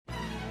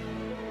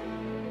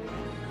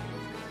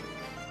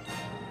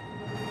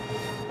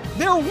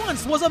There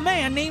once was a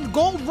man named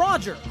Gold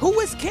Roger who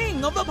was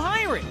king of the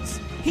pirates.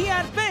 He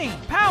had fame,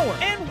 power,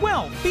 and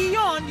wealth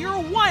beyond your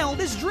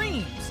wildest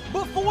dreams.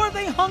 Before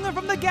they hung him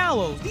from the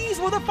gallows, these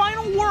were the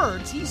final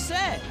words he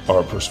said.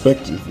 Our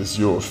perspective is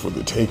yours for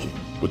the taking,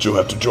 but you'll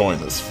have to join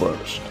us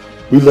first.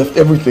 We left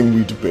everything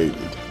we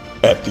debated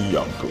at the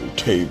Yonko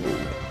table.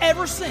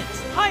 Ever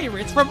since,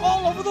 pirates from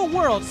all over the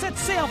world set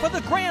sail for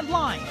the Grand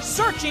Line,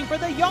 searching for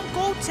the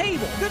Yonko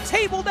table, the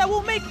table that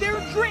will make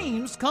their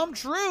dreams come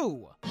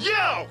true.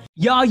 Yo,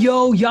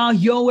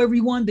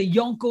 everyone. The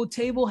Yonko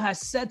table has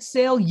set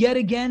sail yet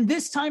again,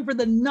 this time for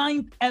the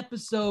 9th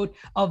episode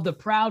of the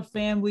Proud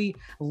Family,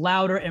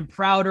 Louder and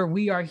Prouder.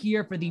 We are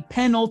here for the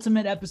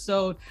penultimate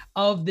episode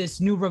of this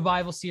new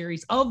revival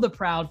series of the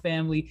Proud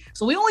Family.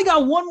 So we only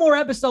got one more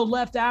episode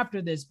left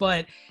after this,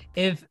 but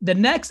if the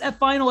next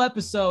final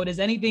episode is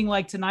anything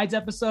like tonight's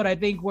episode, I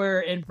think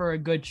we're in for a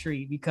good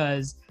treat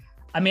because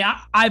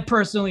I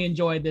personally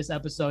enjoyed this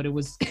episode. It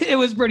was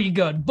pretty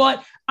good,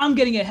 but I'm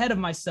getting ahead of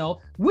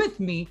myself.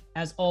 With me,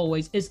 as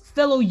always, is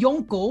fellow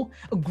Yonko,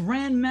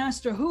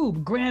 Grandmaster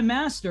Hoob.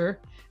 Grandmaster,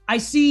 I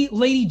see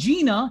Lady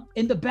Gina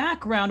in the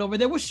background over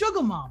there with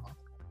Sugar Mama.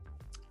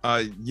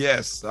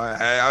 Yes,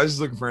 I was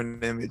just looking for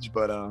an image,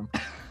 but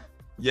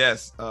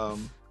yes,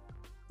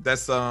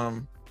 that's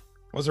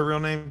what's her real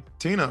name?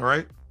 Tina,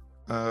 right?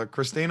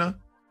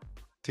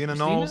 Tina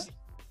Knowles.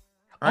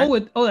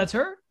 Right? Oh, that's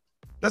her?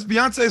 That's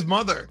Beyonce's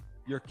mother.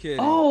 You're kidding.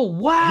 Oh,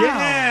 wow.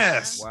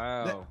 Yes.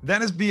 Wow.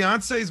 That is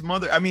Beyonce's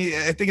mother. I mean,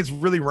 I think it's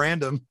really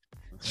random.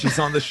 She's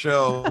on the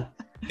show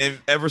and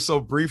ever so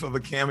brief of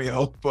a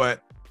cameo,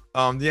 but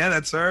yeah,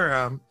 that's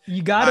her.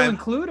 You got to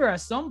include her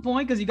at some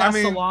point because you got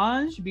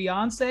Solange,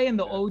 Beyonce, and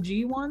the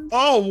OG ones.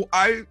 Oh,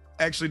 I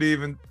actually didn't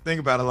even think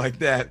about it like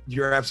that.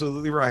 You're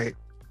absolutely right.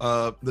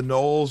 The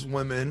Knowles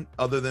women,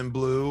 other than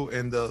Blue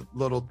and the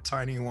little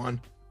tiny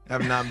one,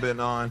 have not been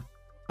on.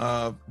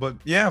 But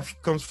yeah,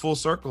 comes full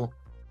circle.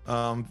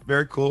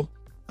 Very cool.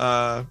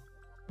 But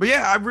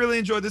yeah, I really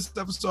enjoyed this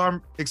episode.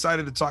 I'm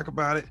excited to talk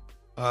about it.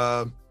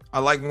 I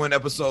like when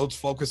episodes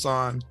focus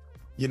on,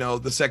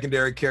 the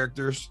secondary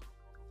characters.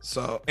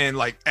 So, and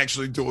like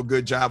actually do a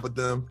good job with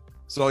them.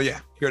 So yeah,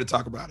 here to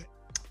talk about it.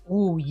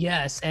 Oh,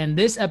 yes. And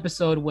this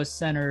episode was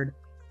centered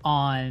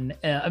on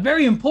a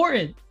very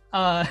important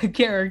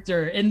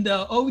character in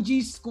the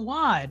OG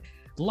squad,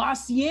 La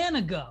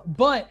Cienega.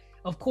 But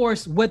of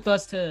course, with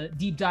us to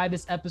deep dive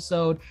this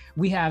episode,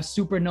 we have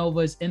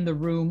Supernovas in the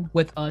room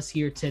with us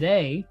here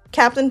today.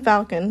 Captain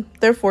Falcon.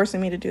 They're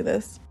forcing me to do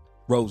this.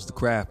 Rose the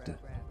Crafter.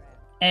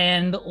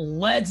 And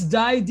let's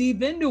dive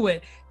deep into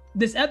it.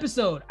 This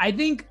episode, I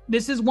think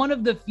this is one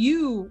of the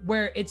few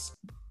where it's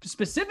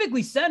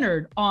specifically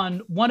centered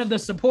on one of the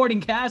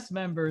supporting cast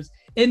members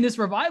in this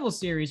revival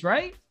series,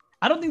 right?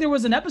 I don't think there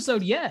was an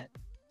episode yet.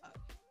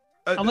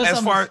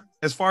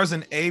 As far as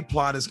an A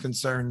plot is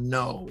concerned,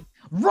 no.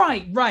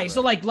 Right. So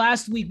like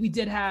last week we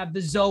did have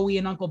the Zoe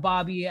and Uncle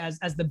Bobby as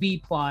the B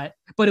plot,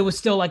 but it was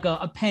still like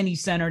a Penny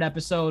centered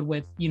episode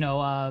with,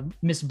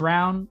 Miss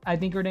Brown, I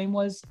think her name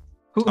was.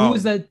 Who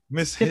was the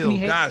Miss Hill?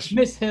 Gosh,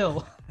 Miss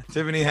Hill.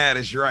 Tiffany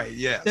Haddish, right?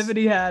 Yes.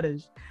 Tiffany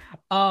Haddish.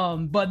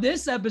 But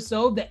this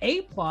episode, the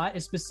A plot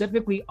is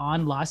specifically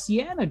on La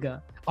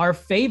Cienega, our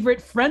favorite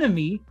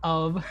frenemy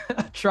of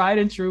tried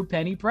and true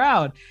Penny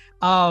Proud.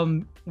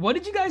 What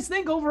did you guys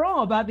think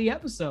overall about the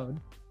episode?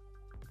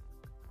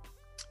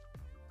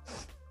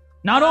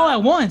 Not all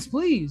at once,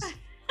 please.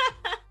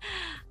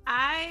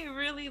 I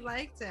really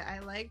liked it. I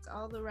liked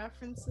all the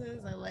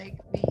references. I liked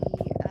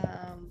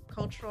the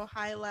cultural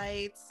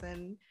highlights.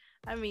 And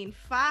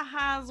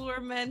Fajas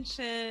were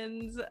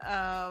mentioned.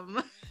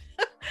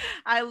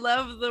 I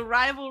love the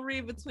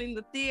rivalry between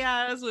the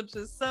Tias, which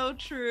is so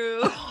true.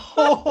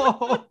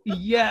 Oh,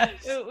 yes.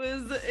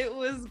 It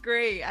was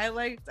great. I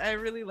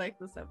really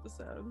liked this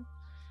episode.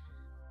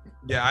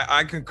 Yeah,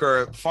 I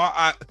concur.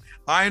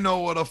 I know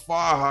what a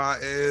faja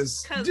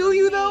is. Do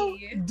you though?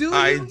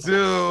 I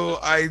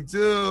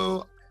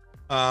do.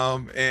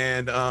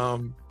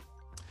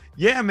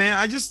 Yeah, man,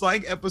 I just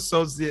like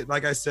episodes that,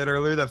 like I said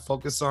earlier, that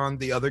focus on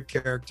the other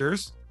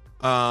characters.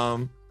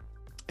 And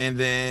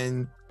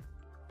then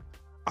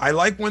I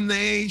like when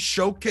they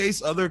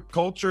showcase other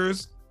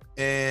cultures,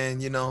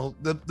 and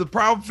the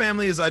Proud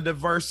Family is a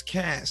diverse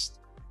cast.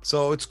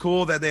 So it's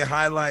cool that they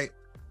highlight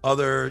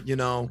other,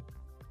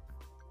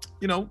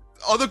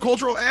 other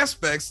cultural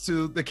aspects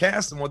to the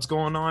cast and what's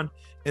going on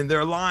in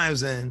their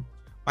lives. And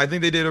I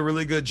think they did a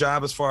really good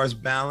job as far as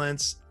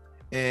balance.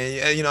 And,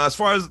 as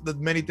far as the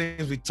many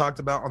things we talked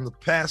about on the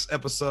past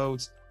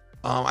episodes,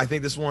 I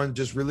think this one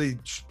just really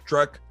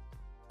struck,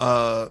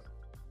 like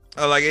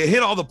it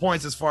hit all the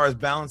points as far as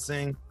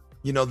balancing,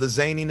 the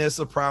zaniness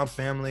of Proud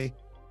Family,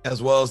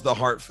 as well as the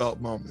heartfelt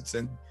moments.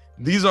 And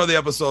these are the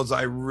episodes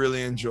I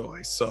really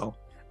enjoy. So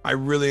I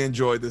really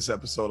enjoyed this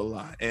episode a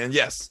lot. And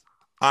yes,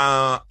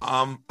 I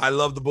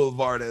love the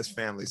Boulevardes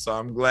family, so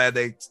I'm glad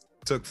they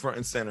took front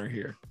and center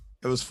here.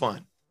 It was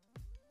fun.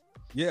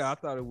 Yeah, I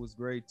thought it was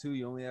great too.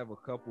 You only have a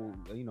couple,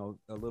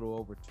 a little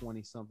over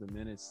 20 something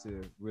minutes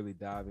to really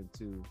dive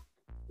into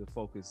the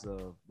focus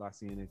of La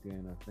Cienega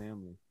and her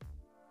family.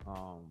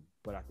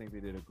 But I think they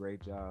did a great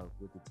job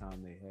with the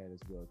time they had as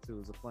well too. It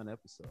was a fun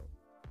episode.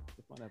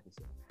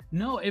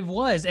 No, it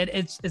was. And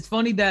it's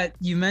funny that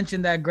you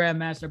mentioned that,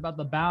 Grandmaster, about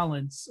the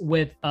balance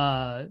with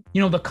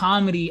the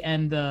comedy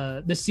and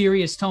the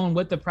serious tone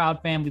with the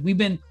Proud Family. We've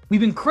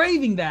been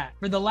craving that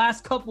for the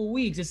last couple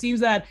weeks. It seems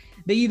that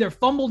they either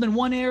fumbled in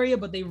one area,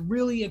 but they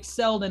really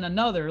excelled in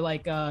another.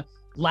 Like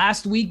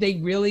last week, they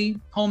really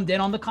homed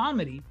in on the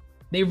comedy.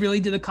 They really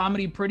did the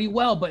comedy pretty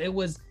well, but it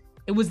was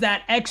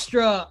that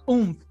extra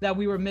oomph that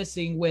we were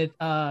missing with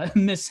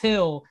Miss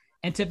Hill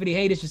and Tiffany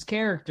Haddish's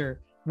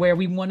character, where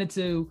we wanted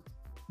to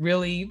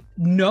really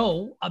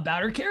know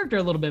about her character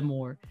a little bit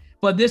more.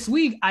 But this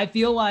week, I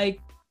feel like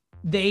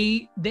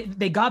they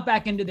got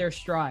back into their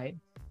stride.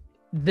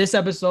 This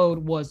episode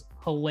was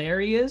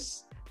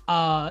hilarious.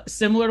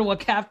 Similar to what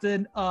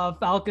Captain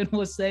Falcon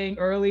was saying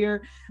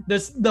earlier,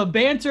 the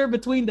banter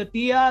between the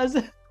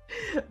tias,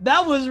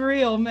 that was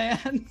real,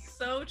 man.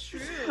 So true.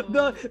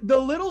 The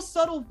little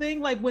subtle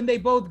thing, like when they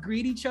both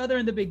greet each other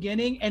in the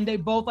beginning and they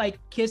both like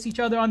kiss each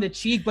other on the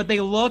cheek, but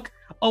they look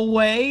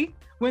away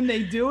when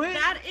they do it.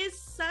 That is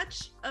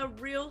such a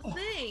real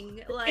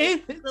thing.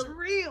 Like it's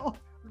real.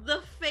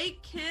 The fake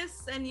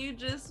kiss and you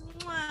just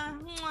mwah,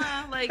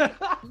 mwah, like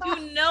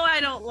I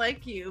don't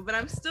like you, but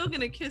I'm still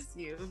gonna kiss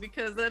you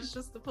because that's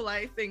just the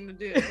polite thing to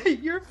do.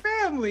 Your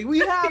family, we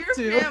have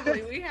Your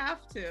family, we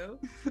have to.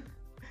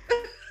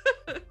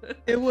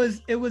 It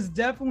was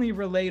definitely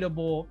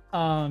relatable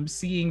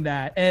seeing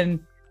that. And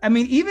I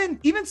mean,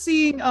 even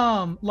seeing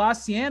La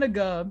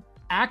Cienega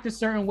act a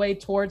certain way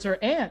towards her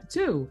aunt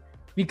too,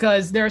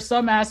 because there are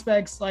some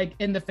aspects like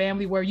in the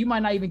family where you might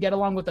not even get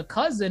along with a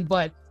cousin,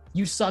 but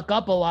you suck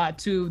up a lot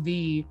to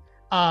the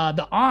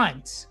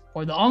aunt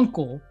or the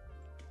uncle.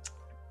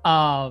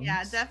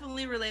 Yeah,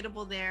 definitely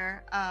relatable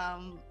there.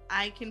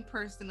 I can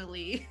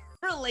personally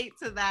relate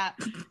to that.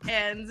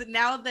 And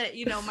now that,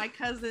 my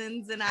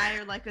cousins and I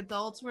are like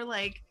adults, we're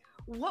like,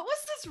 what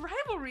was this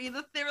rivalry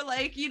that they were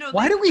like,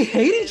 why do we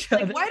hate each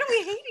other? Like, why do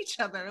we hate each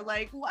other?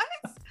 Like, what?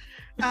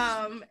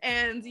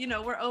 And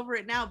we're over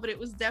it now, but it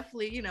was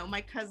definitely,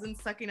 my cousin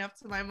sucking up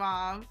to my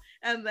mom.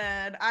 And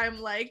then I'm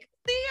like,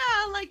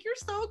 Thea, like, you're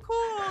so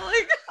cool.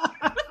 Like,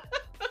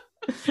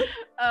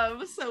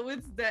 so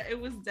it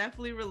was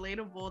definitely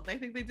relatable. I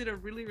think they did a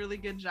really, really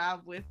good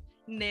job with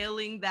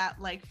nailing that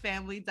like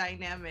family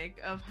dynamic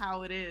of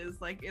how it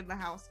is like in the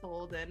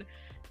household and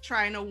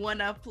trying to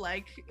one up,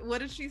 like, what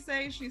did she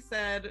say? She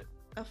said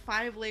a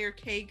 5-layer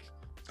cake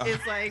is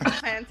like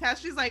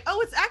fantastic. She's like,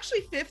 oh, it's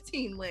actually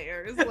 15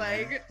 layers.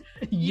 Like,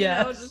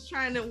 yes. Just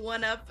trying to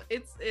one up.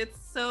 It's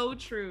so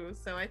true.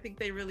 So I think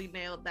they really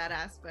nailed that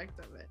aspect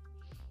of it.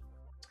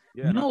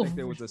 Yeah, and I think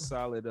there was a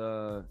solid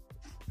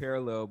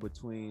parallel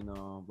between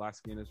La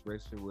Cienega's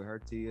relationship with her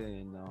tia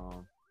and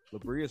La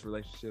Bria's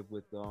relationship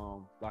with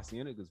La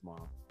Cienega's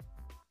mom.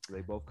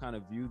 They both kind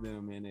of view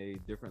them in a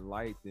different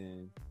light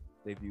than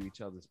they view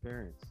each other's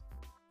parents.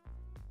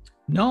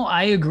 No,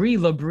 I agree.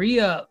 La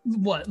Bria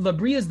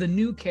is the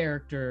new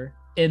character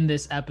in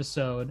this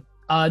episode.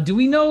 Do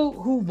we know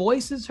who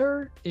voices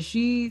her? Is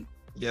she?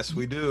 Yes,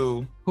 we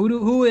do.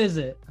 Who is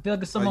it? I feel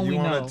like it's someone we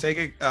know. You want to take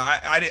it?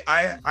 I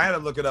had to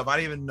look it up. I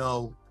didn't even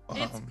know.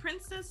 It's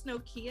Princess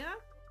Nokia.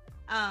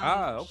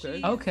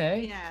 Okay.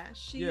 Okay.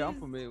 Yeah, I'm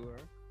familiar with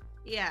her.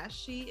 Yeah,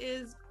 she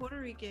is Puerto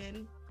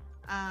Rican.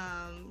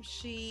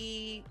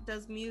 She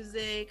does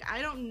music.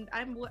 I don't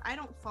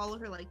follow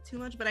her like too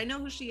much, but I know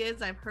who she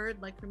is. I've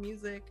heard like her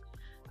music.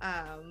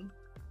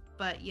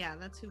 But yeah,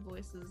 that's who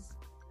voices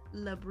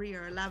La Brea.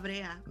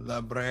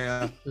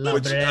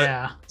 Which,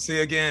 see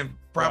again,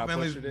 Proud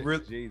Family's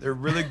they're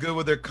really good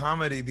with their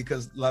comedy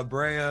because La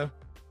Brea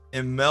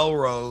and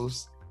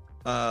Melrose,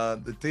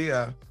 the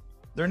tia,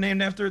 they're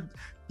named after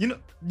you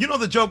know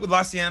the joke with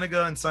La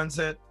Cienega and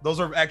Sunset. Those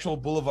are actual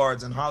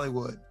boulevards in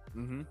Hollywood.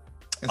 Mm-hmm.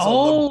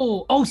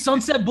 So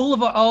Sunset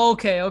Boulevard. Oh,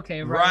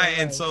 okay, right.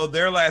 And so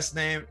their last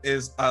name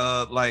is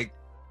like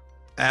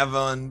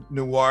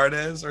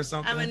Avenuardes or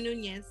something.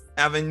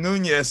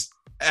 Avenuñez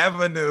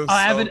Avenue.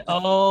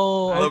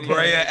 La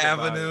Brea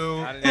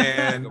Avenue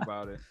and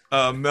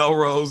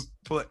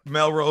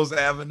Melrose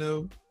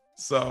Avenue.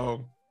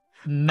 So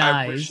nice.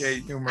 I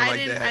appreciate humor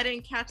like that. I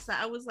didn't catch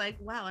that. I was like,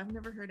 wow, I've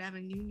never heard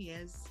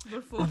Avenuñez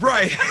before.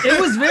 Right.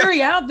 It was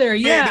very out there.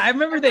 Yeah, I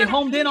remember they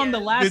homed in on the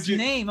Did last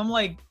name. I'm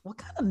like, what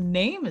kind of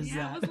name is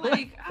that? I was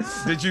like,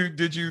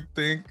 Did you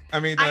think?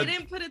 I mean, I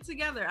didn't put it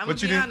together. I'm gonna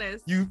be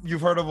honest.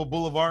 You've heard of a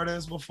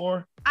Boulevardes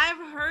before? I've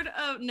heard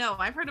of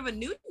a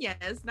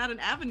Nunez, not an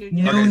Avenue.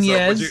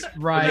 Nunez,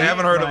 right? You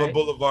haven't heard of a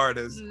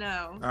Boulevardes?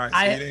 No. All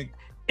right.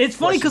 It's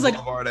funny because like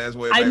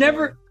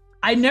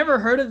I never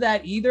heard of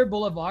that either,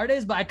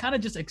 Boulevardes, but I kind of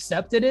just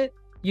accepted it.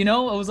 I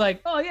was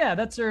like, oh yeah,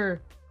 that's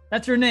her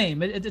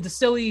name. It's a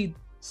silly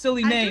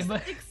silly name, I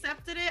but just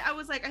accepted it. I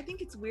was like, I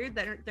think it's weird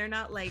that they're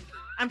not like,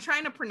 I'm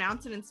trying to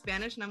pronounce it in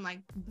Spanish and I'm like,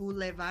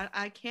 Boulevard.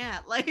 I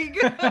can't. Like,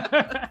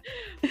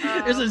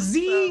 there's a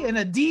Z and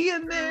a D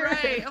in there.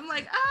 Right. I'm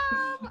like,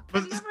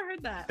 I've never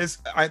heard that.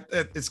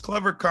 It's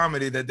clever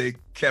comedy that they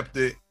kept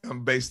it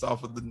based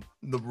off of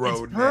the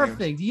road. It's perfect.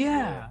 Names.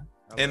 Yeah.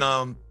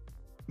 And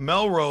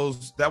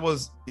Melrose, that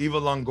was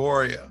Eva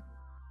Longoria.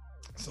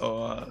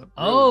 So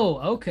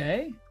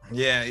okay.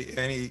 Yeah,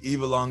 any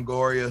Eva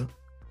Longoria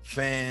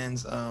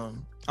fans?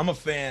 I'm a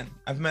fan.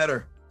 I've met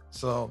her.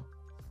 So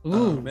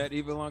met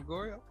Eva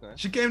Longoria. Okay.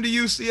 She came to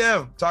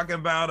UCF talking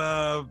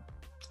about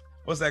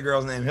what's that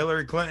girl's name?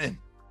 Hillary Clinton.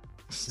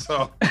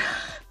 So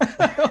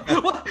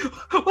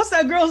what's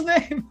that girl's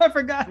name? I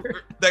forgot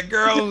her. That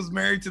girl who's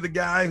married to the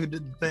guy who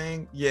did the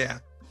thing. Yeah.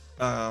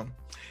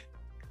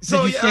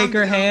 Did you shake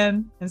her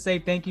hand and say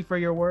thank you for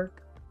your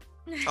work?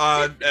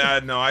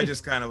 No, I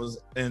just kind of was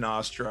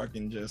awestruck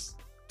and just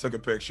took a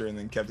picture and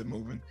then kept it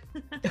moving.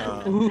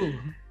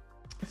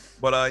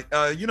 But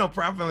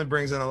Proud Family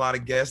brings in a lot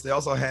of guests. They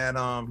also had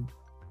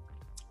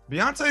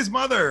Beyonce's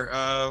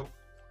mother,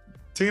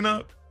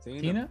 Tina.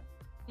 Right?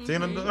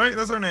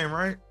 That's her name,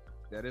 right?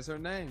 That is her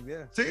name,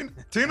 yeah.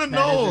 Tina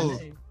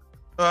Knowles.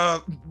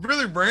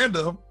 Really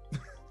random,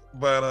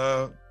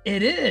 but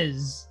it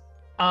is.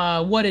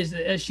 What is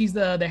it? She's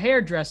the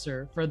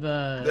hairdresser for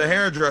the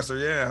hairdresser,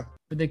 yeah.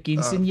 For the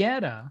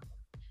quinceañera.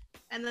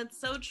 And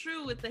that's so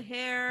true with the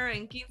hair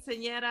and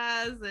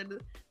quinceañeras, and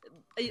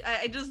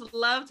I just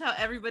loved how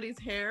everybody's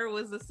hair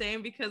was the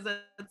same, because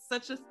it's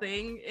such a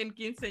thing in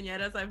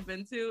quinceañeras I've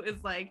been to.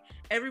 Is like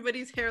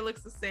everybody's hair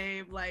looks the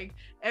same, like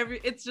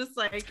it's just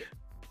like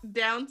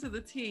down to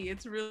the T.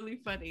 It's really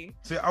funny.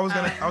 See, I was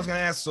gonna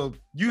ask. So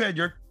you had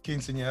your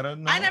quinceañera?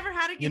 No? I never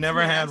had a quinceañera. You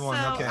never had one.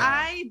 So okay.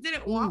 I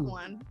didn't want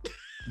one.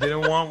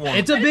 Didn't want one.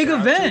 It's a big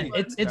event.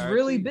 It's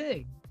really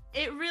big.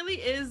 It really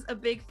is a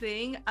big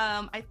thing.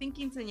 I think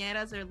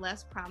quinceañeras are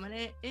less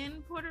prominent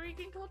in Puerto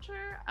Rican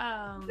culture.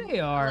 They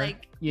are.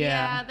 Like,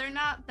 yeah, they're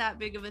not that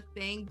big of a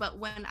thing. But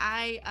when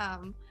a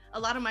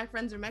lot of my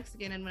friends are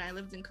Mexican, and when I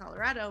lived in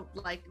Colorado,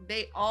 like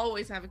they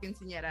always have a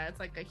quinceañera. It's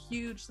like a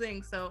huge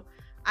thing. So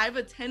I've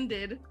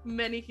attended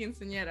many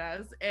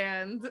quinceañeras,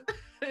 and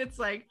it's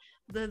like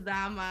the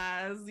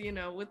damas,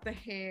 with the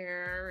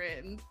hair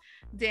and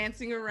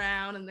dancing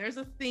around, and there's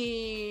a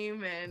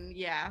theme, and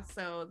yeah,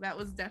 so that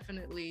was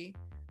definitely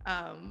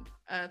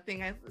a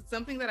thing.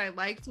 Something that I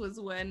liked was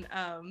when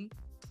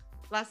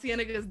La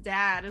Cienaga's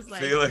dad is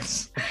like,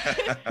 Felix.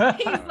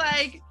 He's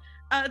like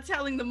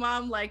telling the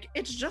mom, like,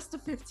 it's just a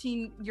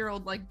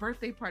 15-year-old like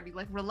birthday party,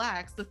 like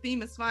relax, the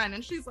theme is fine.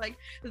 And she's like,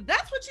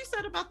 that's what she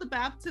said about the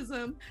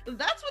baptism,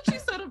 that's what she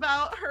said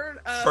about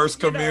her first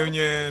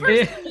communion,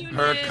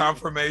 her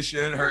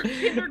confirmation, her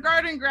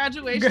kindergarten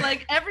graduation.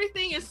 Like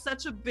everything is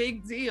such a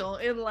big deal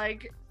in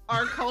like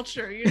our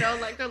culture,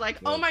 like they're like,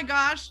 oh my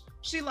gosh,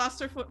 she lost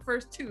her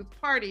first tooth,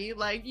 party,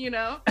 like,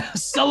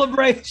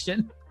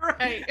 celebration.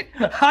 Right.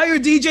 Hire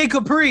DJ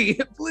Capri,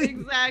 please.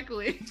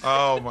 Exactly.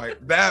 Oh my,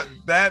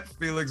 that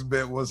Felix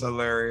bit was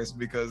hilarious,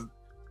 because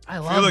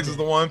Felix is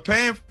the one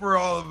paying for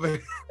all of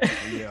it.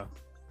 Yeah.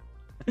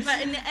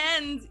 But in the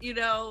end,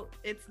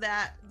 it's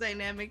that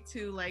dynamic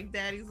too, like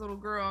daddy's little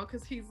girl,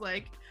 because he's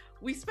like,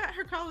 we spent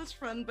her college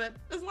fund, but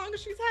as long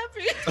as she's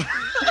happy.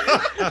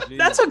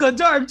 That took a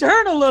dark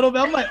turn a little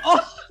bit. I'm like, oh,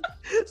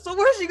 so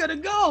where's she gonna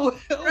go?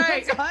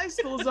 Right. Once high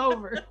school's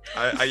over.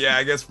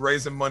 I guess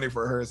raising money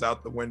for her is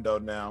out the window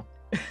now.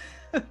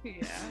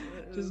 Yeah.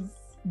 Just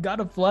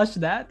gotta flush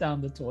that down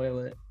the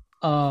toilet.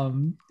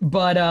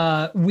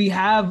 But we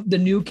have the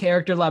new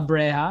character La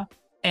Breja,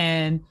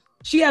 and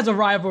she has a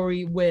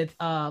rivalry with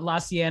La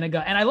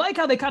Cienega. And I like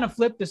how they kind of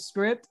flipped the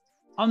script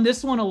on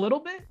this one a little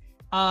bit.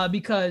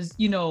 Because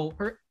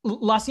her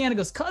La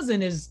Cienega's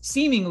cousin is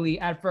seemingly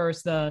at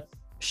first the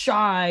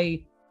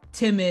shy,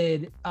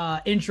 timid,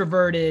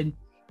 introverted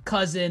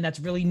cousin that's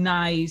really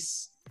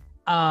nice,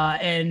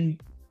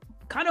 and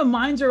kind of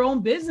minds her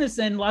own business,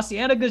 and La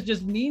Cienega's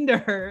just mean to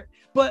her.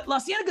 But La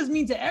Cienega's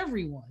mean to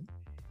everyone,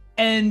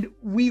 and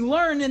we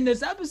learn in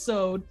this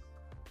episode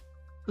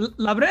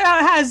La Breja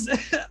has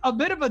a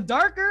bit of a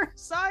darker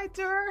side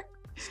to her.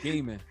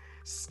 Scheming.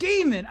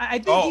 I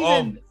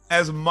think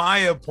as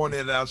Maya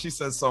pointed out, she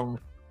said some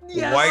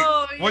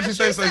white. What'd you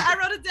say? I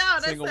wrote it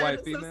down. Single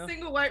white female.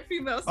 Single white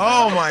female.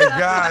 Oh my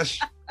gosh!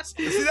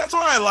 See, that's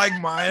why I like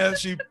Maya.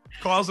 She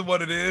calls it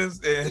what it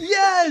is, and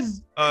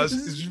yes,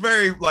 she's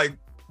very like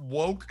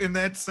woke in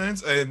that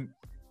sense. And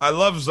I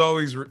love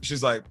Zoe's.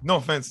 She's like, no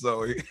offense,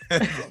 Zoe.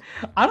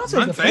 I don't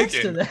take offense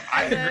to that.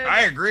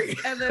 I agree.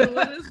 And then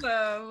what does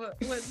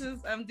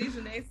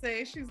Dejanay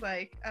say? She's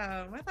like,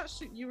 I thought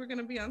you were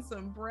gonna be on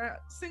some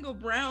single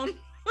brown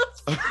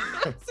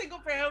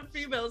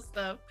female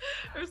stuff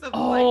or something.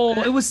 Oh, like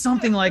that. It was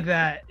something like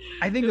that.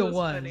 I think it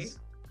was. Funny.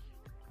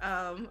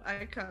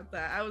 I caught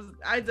that.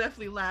 I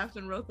definitely laughed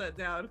and wrote that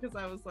down, because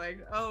I was like,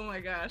 oh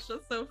my gosh,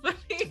 that's so funny.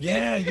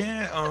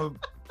 Yeah.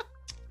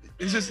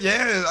 It's just,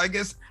 I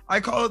guess I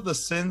call it the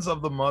sins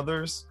of the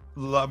mothers,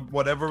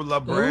 whatever La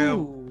Breja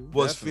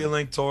was Definitely.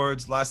 feeling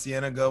towards La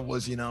Cienega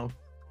was,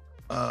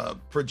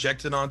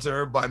 projected onto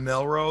her by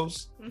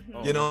Melrose.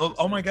 Mhm.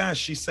 Oh my gosh,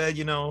 she said,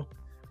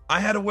 I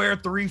had to wear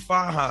 3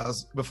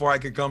 fajas before I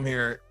could come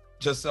here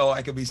just so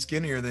I could be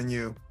skinnier than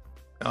you.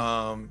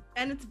 And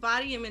it's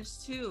body image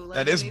too.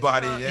 That when is they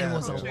body, start yeah. It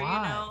was a culture,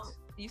 lot.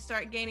 you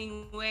start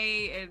gaining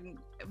weight, and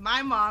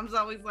my mom's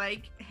always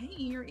like, "Hey,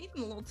 you're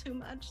eating a little too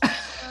much.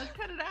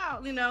 Cut it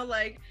out,"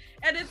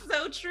 and it's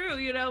so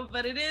true,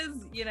 But it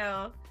is,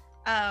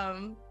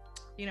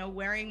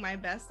 wearing my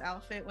best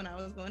outfit when I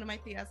was going to my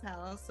tia's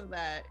house so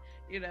that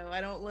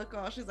I don't look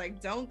all. She's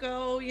like, "Don't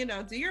go,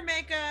 do your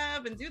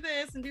makeup and do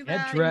this and do Get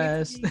that."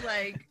 dressed. You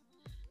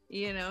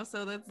need to be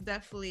so that's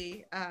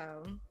definitely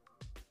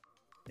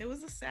it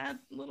was a sad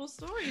little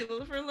story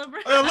for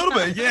LeBron. A little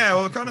bit, yeah.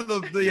 Well, kind of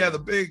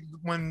the big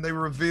when they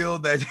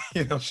revealed that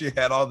she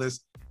had all this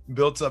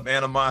built up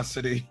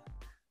animosity.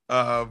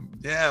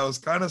 It was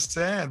kind of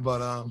sad,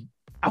 but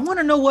I want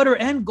to know what her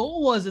end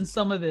goal was in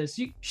some of this.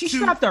 She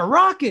strapped a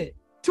rocket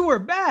to her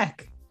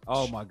back.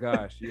 Oh my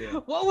gosh, yeah.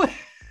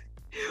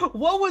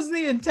 What was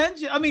the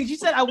intention? I mean, she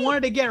said, "I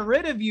wanted to get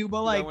rid of you,"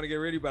 but I want to get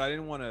rid of you, but I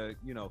didn't want to,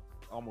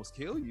 almost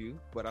kill you.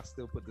 But I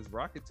still put this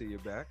rocket to your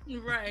back.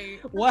 Right.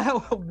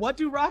 What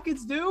do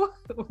rockets do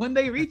when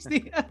they reach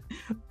the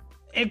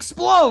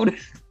explode?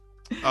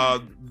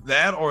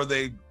 That or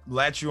they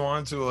latch you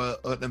onto an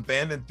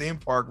abandoned theme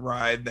park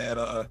ride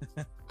that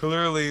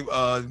clearly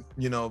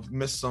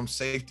missed some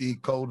safety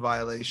code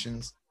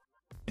violations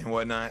and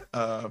whatnot.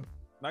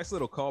 Nice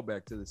little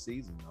callback to the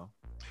season, though.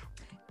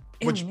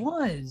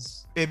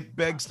 It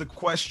begs the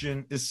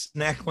question: is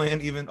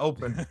Snackland even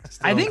open?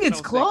 I think it's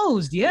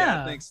closed.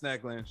 Yeah, I think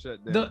Snackland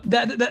shut down.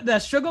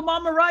 That Sugar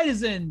Mama ride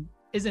is in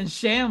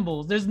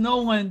shambles. There's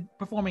no one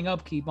performing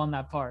upkeep on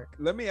that park.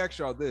 Let me ask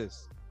y'all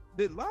this: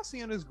 did La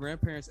Cienega's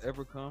grandparents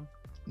ever come?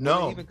 No.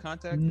 Were they even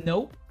contact?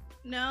 Nope.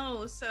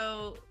 No.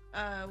 So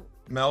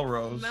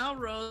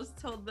Melrose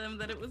told them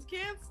that it was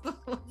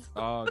canceled.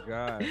 Oh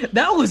god,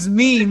 that was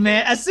mean,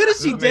 man. As soon as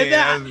she did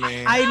that,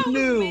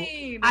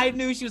 I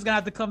knew she was gonna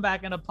have to come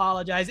back and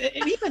apologize,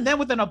 and even then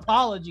with an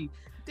apology,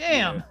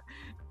 damn,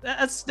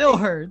 that still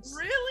hurts.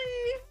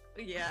 Really?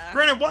 Yeah.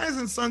 Granted, why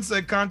isn't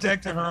Sunset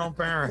contacting her own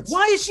parents?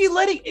 Why is she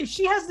if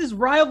she has this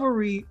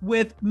rivalry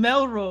with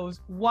Melrose,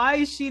 why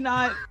is she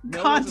not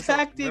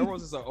contacting?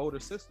 Melrose is her older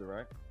sister,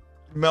 right?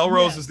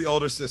 Melrose is the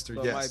older sister.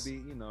 So yes.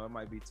 It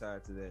might be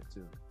tied to that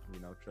too.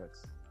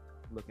 Trust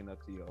looking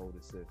up to your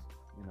older sister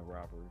in a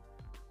rivalry.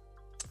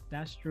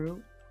 That's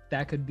true.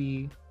 That could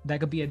be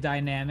a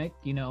dynamic,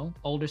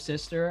 older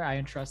sister. I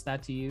entrust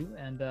that to you,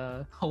 and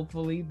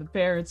hopefully the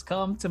parents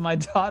come to my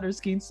daughter's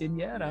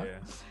quinceañera. Yeah.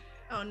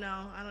 Oh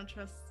no, I don't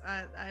trust.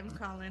 I'm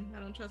calling. I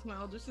don't trust my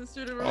older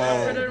sister to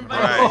Right.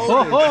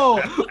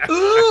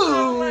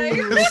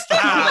 Ooh.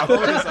 Stop.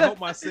 I hope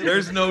my sister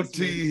There's no listens.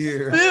 tea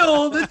here.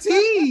 Spill the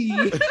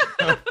tea.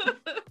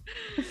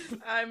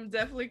 I'm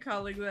definitely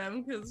calling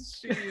them because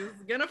she's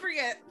gonna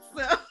forget.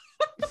 So.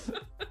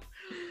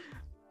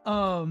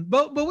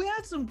 But we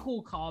had some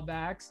cool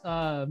callbacks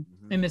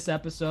in this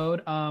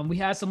episode. We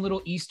had some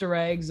little Easter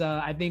eggs.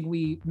 I think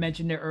we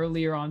mentioned it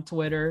earlier on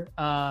Twitter.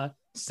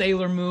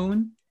 Sailor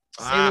Moon.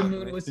 Sailor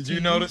Moon was Did you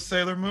teased. notice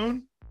Sailor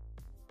Moon?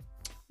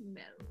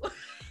 No.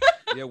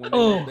 Yeah, when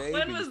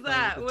When was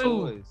that?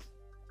 Toys.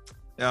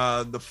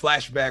 The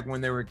flashback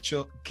when they were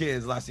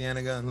kids, La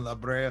Cienega and La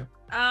Brea.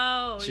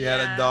 Oh, She had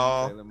a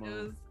doll. Sailor It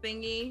Moon. was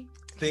thingy.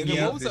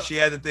 Thingy. She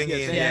had the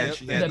thingy. Yeah,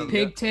 she had The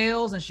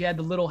pigtails, and she had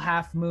the little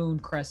half moon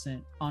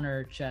crescent on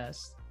her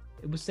chest.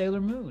 It was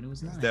Sailor Moon. It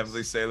was nice.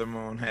 Definitely Sailor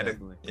Moon had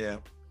Definitely. it.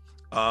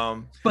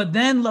 Yeah. But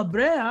then La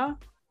Brea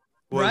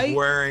Was right?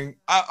 wearing.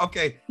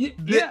 Okay.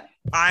 Yeah.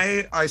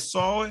 I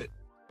saw it,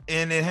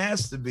 and it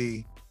has to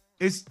be.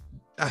 It's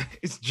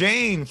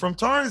Jane from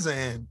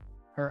Tarzan.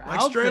 Her Like,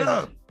 outfit. straight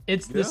up.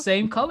 It's the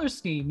same color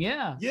scheme.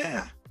 Yeah.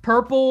 Yeah.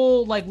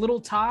 Purple, like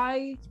little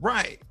tie.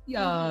 Right.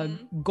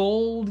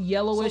 Gold,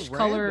 yellowish So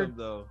color. random,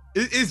 though.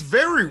 It's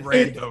very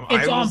random.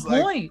 It's I on was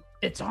like, point.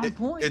 It's on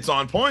point. It's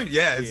on point.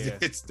 Yeah, Yeah.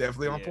 it's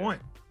definitely on Yeah.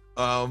 point.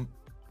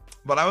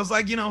 But I was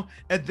like,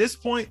 at this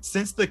point,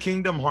 since the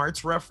Kingdom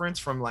Hearts reference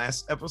from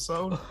last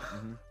episode,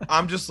 Mhm.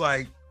 I'm just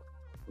like,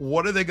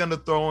 what are they gonna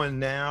throw in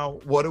now?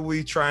 What are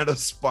we trying to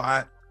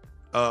spot?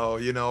 Oh,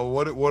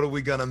 what are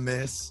we gonna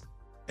miss?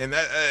 And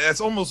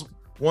that's almost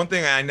one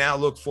thing I now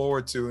look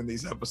forward to in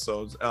these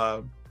episodes.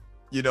 When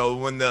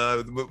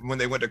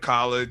they went to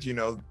college,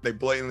 they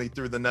blatantly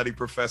threw the Nutty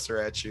Professor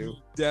at you.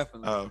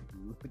 Definitely.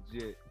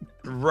 Legit.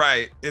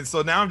 Right. And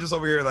so now I'm just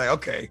over here like,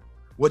 okay,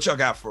 what y'all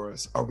got for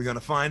us? Are we gonna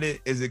find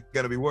it? Is it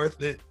gonna be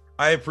worth it?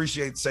 I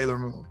appreciate Sailor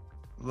Moon.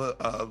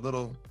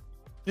 Little,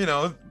 she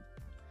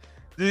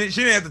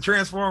didn't have to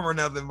transform or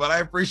nothing, but I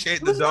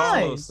appreciate It the was doll.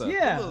 nice. Little stuff.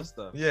 Yeah. Little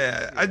stuff.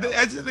 Yeah, I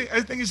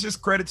think it's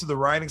just credit to the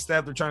writing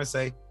staff. They're trying to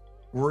say,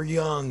 we're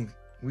young.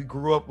 We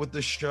grew up with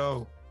the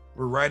show.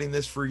 We're writing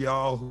this for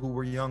y'all who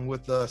were young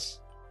with us.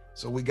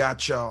 So we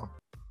got y'all.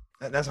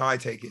 That's how I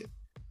take it.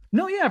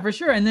 No, yeah, for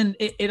sure. And then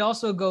it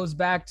also goes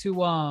back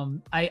to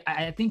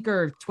I think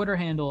her Twitter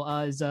handle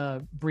is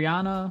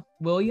Brianna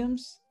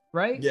Williams.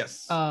 right?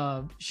 Yes.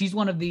 She's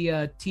one of the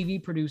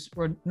TV producers,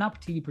 or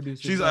not TV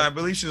producers. I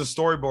believe she's a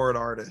storyboard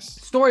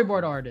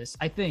artist.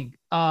 I think,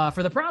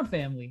 for the Proud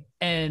Family.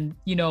 And,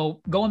 you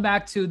know, going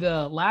back to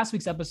the last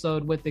week's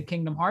episode with the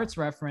Kingdom Hearts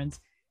reference,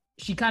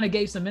 she kind of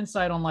gave some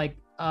insight on like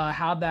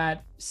how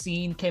that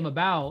scene came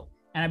about.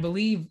 And I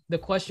believe the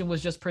question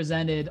was just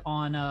presented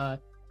on,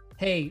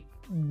 hey,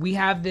 we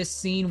have this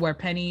scene where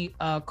Penny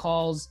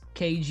calls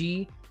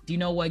KG. Do you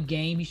know what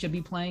game he should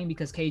be playing?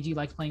 Because KG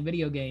likes playing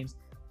video games.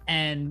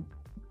 And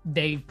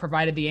they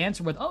provided the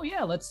answer with, oh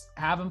yeah, let's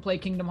have him play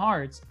Kingdom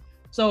Hearts.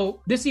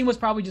 So this scene was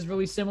probably just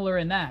really similar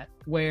in that,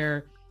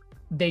 where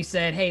they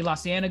said, hey, La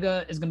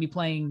Cienega is going to be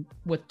playing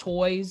with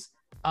toys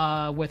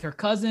with her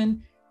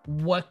cousin.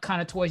 What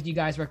kind of toys do you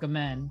guys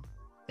recommend?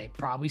 They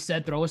probably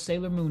said throw a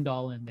Sailor Moon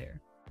doll in there.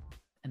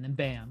 And then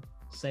bam,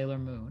 Sailor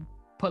Moon.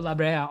 Put La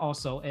Brea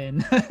also in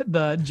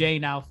the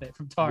Jane outfit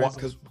from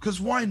Tarzan. Because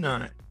why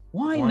not?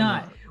 Why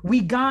not?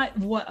 We got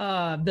what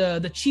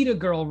the Cheetah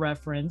Girl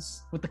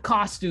reference with the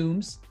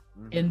costumes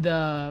in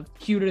the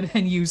Cuter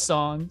Than You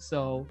song.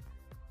 So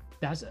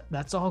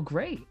that's all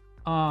great.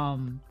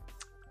 And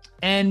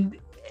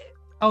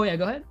oh yeah,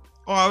 go ahead.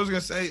 Oh, I was gonna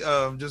say,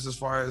 just as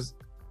far as,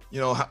 you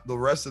know, the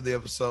rest of the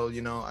episode,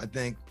 you know, I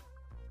think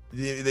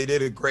they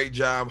did a great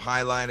job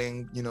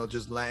highlighting, you know,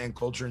 just Latin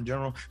culture in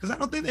general. Because I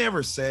don't think they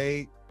ever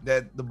say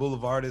that the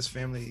Boulevardist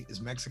family is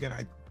Mexican.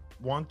 I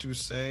want to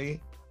say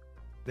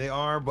they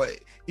are, but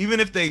even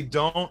if they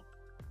don't,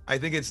 I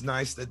think it's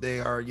nice that they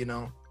are, you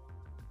know,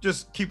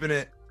 just keeping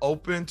it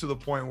open to the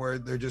point where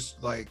they're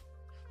just like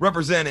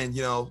representing,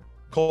 you know,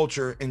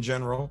 culture in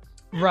general.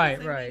 Right.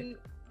 I mean,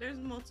 there's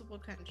multiple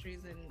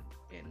countries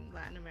in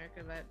Latin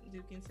America that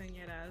do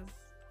quinceañeras,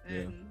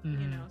 and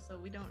you know, so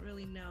we don't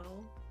really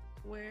know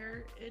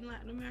where in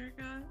Latin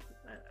America.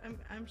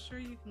 I'm sure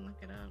you can look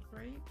it up,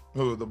 right?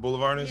 Who, the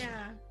Boulevardist?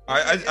 Yeah.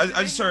 I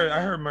just heard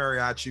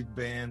mariachi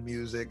band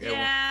music.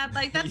 Yeah,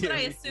 like that's what I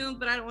assumed,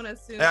 but I don't want to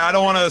assume. Yeah, I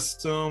don't want to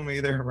assume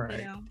either, right?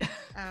 You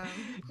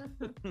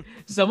know,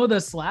 some of the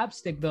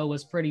slapstick though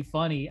was pretty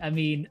funny. I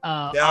mean,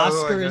 Yeah,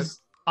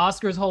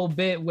 Oscar's whole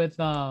bit with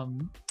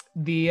the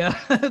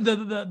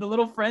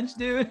little French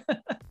dude.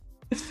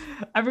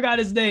 I forgot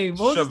his name.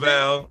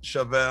 Chevelle.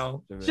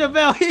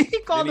 He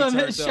called him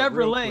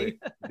Chevrolet.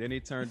 Then he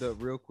turned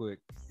up real quick.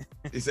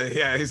 He said,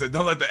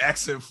 don't let the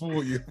accent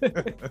fool you.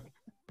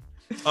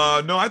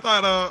 No, I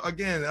thought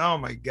again, oh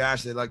my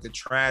gosh, they like to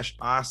trash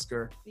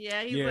Oscar.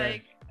 Yeah, he's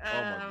like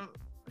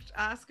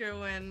Oscar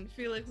when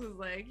Felix was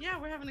like, yeah,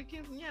 we're having a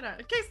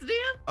quinceañera.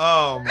 Quesadilla?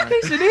 Oh my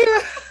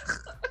Quesadilla?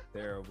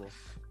 Terrible.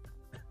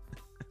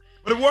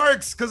 But it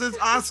works because it's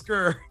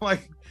Oscar.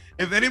 Like,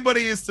 if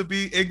anybody is to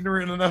be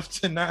ignorant enough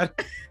to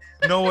not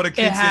know what a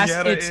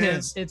quinceañera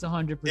is, it's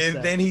 100%.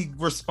 And then he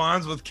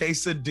responds with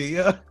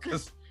quesadilla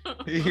because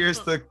he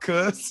hears the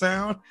 "k"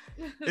 sound.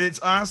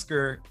 It's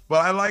Oscar.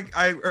 But I like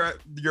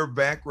your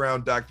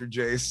background, Dr.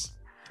 Jace.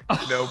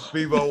 You know,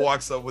 Bebo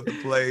walks up with the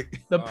plate.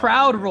 The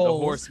proud roll.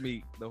 The horse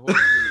meat.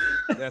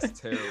 That's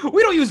terrible.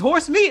 We don't use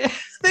horse meat.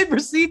 They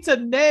proceed to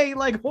neigh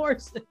like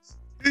horses.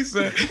 He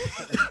said,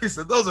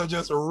 those are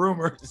just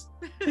rumors.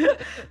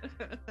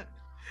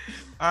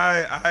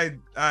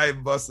 I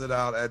busted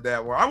out at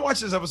that one. I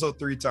watched this episode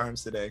 3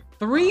 times today.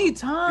 3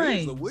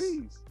 times.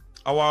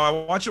 I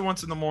watch it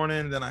once in the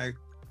morning, then I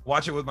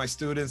watch it with my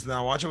students, then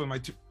I watch it with my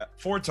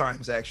 4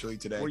 times actually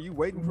today. Were you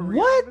waiting for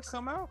Rihanna to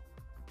come out?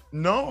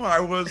 No, I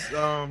was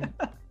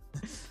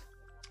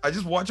I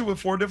just watch it with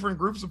 4 different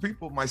groups of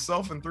people,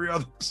 myself and 3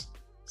 others.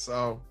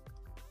 So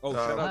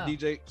shout out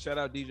DJ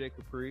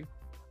Capri.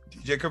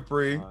 DJ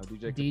Capri.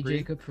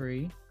 DJ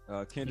Capri.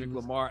 Kendrick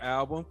Lamar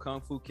album, Kung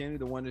Fu Kenny,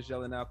 the one that's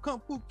yelling out,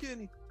 Kung Fu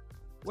Kenny.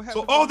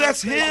 So,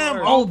 that's him.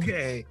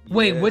 Okay.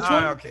 Wait, which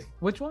one? Okay.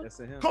 Which one? That's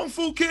him. Kung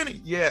Fu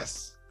Kenny.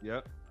 Yes.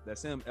 Yep.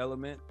 That's him.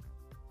 Element.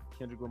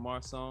 Kendrick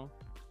Lamar song.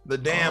 The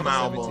damn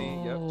album.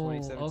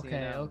 2017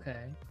 album.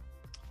 Okay.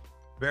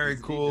 Very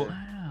cool.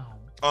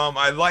 Wow.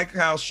 I like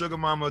how Sugar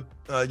Mama,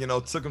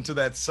 took him to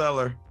that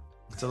cellar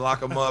to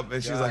lock him up,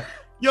 and she's like,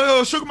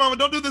 Yo, Sugar Mama,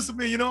 don't do this to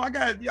me. You know, I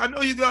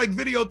know you like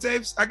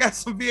videotapes. I got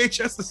some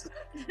VHSs.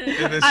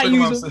 And then I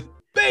use a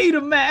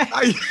Betamax.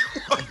 I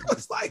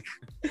was like,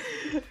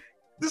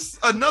 this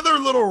another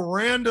little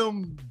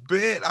random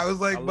bit. I was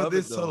like, but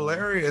it's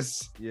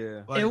hilarious.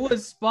 Yeah, it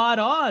was spot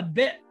on.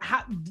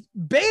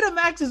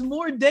 Betamax is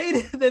more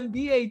dated than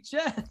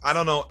VHS. I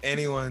don't know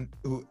anyone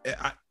who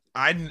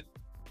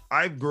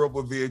I grew up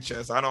with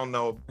VHS. I don't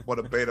know what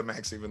a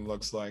Betamax even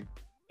looks like.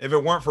 If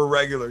it weren't for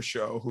Regular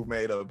Show, who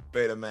made a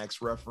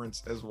Betamax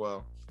reference as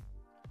well.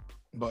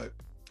 But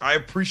I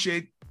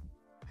appreciate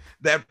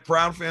that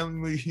Proud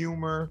Family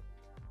humor.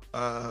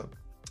 Not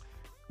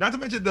to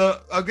mention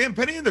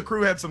Penny and the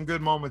crew had some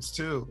good moments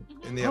too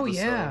in the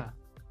episode.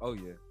 Oh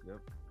yeah. Yep.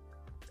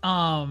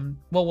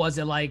 What was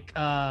it like?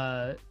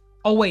 Oh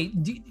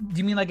wait, do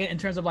you mean like in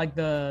terms of like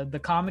the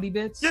comedy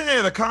bits?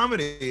 Yeah, the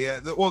comedy. Yeah,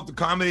 the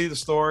comedy, the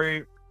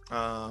story.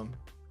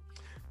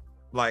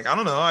 Like, I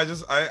don't know.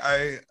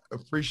 I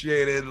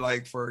appreciated,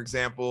 like, for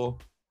example,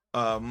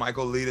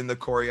 Michael leading the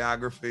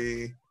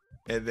choreography.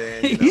 And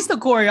then he's the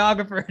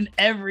choreographer in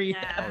every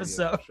Yeah.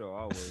 episode. For sure,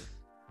 always.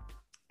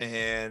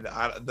 And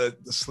the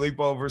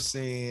sleepover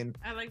scene.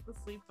 I like the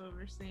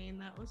sleepover scene.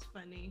 That was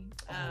funny.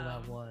 Oh,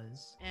 that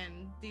was.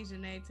 And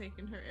Dejanay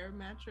taking her air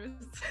mattress.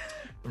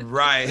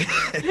 Right.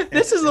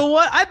 This is the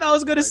one I thought I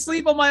was gonna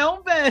sleep on my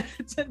own bed.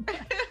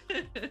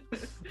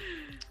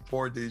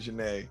 Poor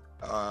Dejanay.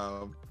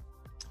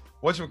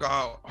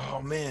 Whatchamacallit?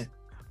 Oh man,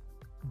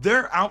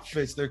 their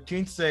outfits, their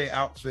Kinsey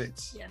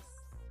outfits. Yes.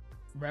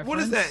 What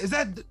is that? Is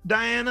that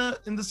Diana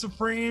in the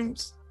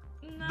Supremes?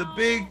 No. The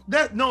big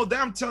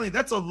I'm telling you,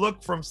 that's a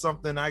look from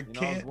something I You know,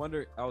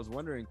 can't. I was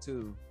wondering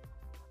too.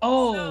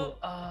 Oh,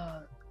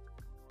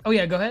 oh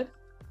yeah, go ahead.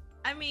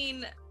 I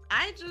mean,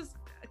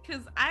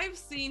 because I've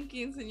seen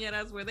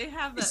quinceañeras where they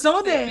have that Some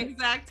of same the-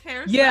 exact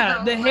hairstyle.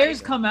 Yeah, the hairs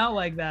like- come out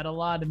like that a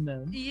lot in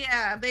them.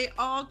 Yeah, they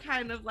all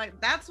kind of like,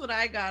 that's what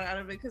I got out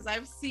of it, because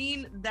I've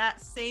seen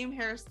that same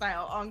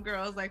hairstyle on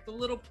girls, like the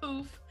little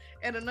poof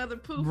and another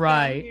poof down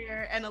Right.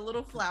 here and a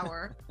little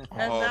flower.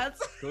 And Oh.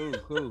 that's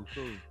Cool.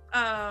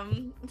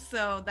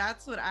 so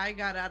that's what I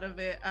got out of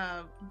it.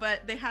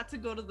 But they had to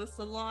go to the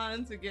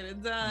salon to get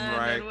it done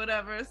Right. and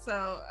whatever.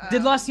 So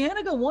Did La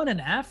Cienega want an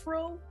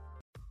afro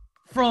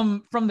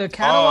from the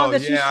catalog Oh,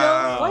 that she yeah.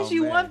 showed? Why Oh, did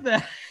you man. want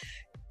that?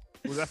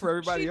 Was that for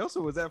everybody else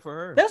or was that for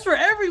her? That's for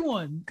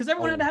everyone, because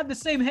everyone had to Oh. have the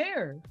same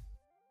hair.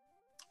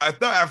 I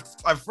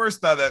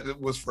first thought that it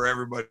was for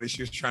everybody.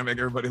 She was trying to make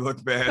everybody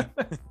look bad,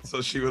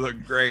 so she would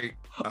look great.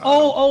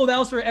 Oh, that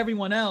was for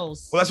everyone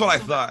else. Well, that's what I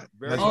thought.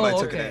 Very That's what I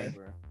Oh, took okay. it as.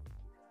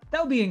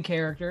 That would be in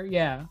character.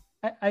 Yeah,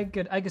 I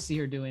could see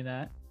her doing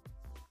that.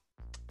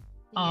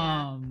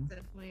 yeah,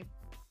 definitely.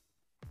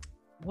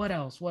 What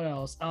else?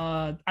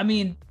 I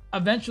mean,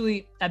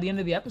 eventually at the end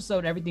of the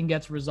episode, everything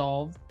gets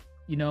resolved.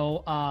 You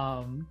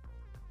know,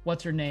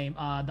 what's her name?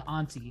 The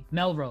auntie,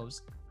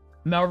 Melrose.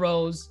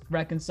 Melrose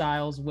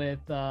reconciles with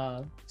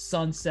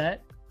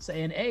Sunset,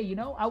 saying, "Hey, you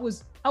know, I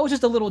was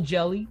just a little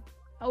jelly.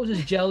 I was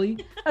just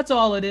jelly. That's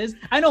all it is.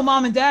 I know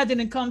mom and dad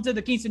didn't come to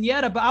the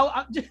quinceañera,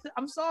 but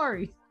I'm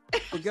sorry."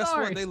 But guess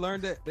Sorry. what? They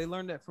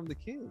learned that from the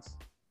kids.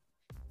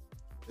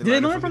 Did they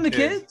learn from the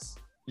kids?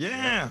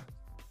 Yeah.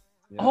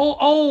 Yeah.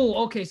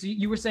 Oh, okay. So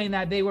you were saying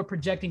that they were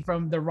projecting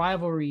from the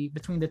rivalry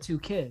between the two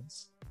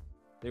kids.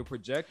 They were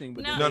projecting,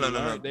 but No. then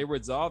No. they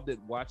resolved it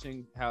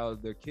watching how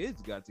their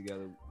kids got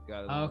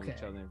along with each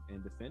Okay. other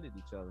and defended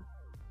each other.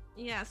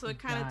 Yeah, so it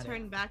kind Got of it.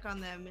 turned back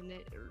on them, and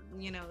it,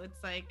 you know,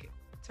 it's like,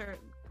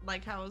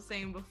 like how I was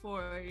saying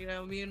before, you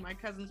know, me and my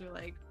cousins were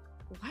like,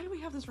 why do we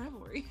have this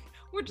rivalry?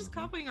 We're just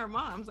copying our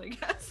moms, I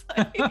guess,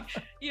 like,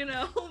 you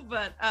know.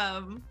 But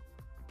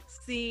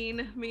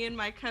seeing me and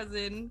my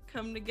cousin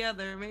come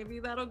together, maybe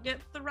that'll get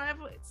the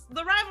rivalry.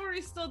 The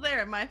rivalry's still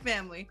there in my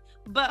family,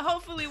 but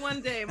hopefully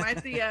one day my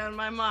Thea and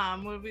my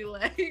mom will be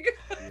like,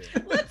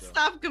 let's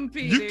stop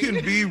competing. You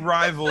can be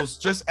rivals,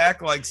 just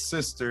act like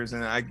sisters.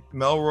 And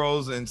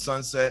Melrose and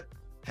Sunset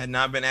had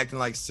not been acting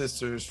like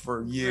sisters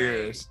for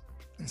years.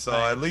 And so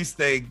Right. at least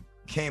they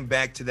came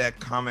back to that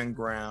common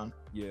ground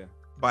Yeah.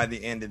 by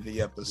the end of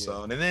the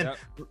episode. And then,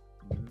 Yep.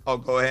 oh,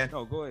 go ahead.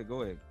 No, go ahead.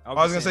 I was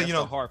gonna just say, saying you that's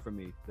know- the heart for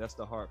me. That's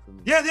the heart for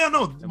me. Yeah,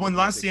 no. And When we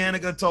La got the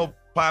Cienega kids, told yeah.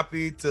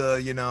 Poppy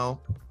to, you know,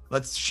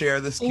 let's share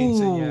this Ooh,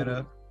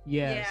 quinceañera,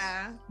 yes.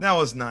 Yeah. that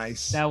was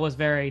nice. That was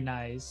very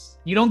nice.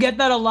 You don't get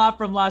that a lot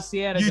from La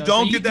Cienega. You so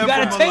don't get that you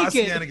gotta from take La it.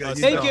 Cienega. You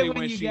Take don't. it when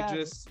when you she got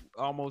it. just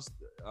almost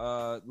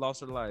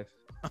lost her life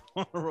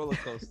on a roller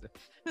coaster.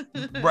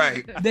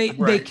 Right. They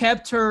Right.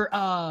 kept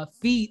her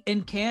feet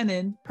in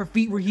canon. Her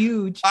feet were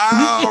huge.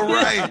 Oh,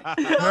 right.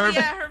 Oh Her,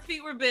 yeah, her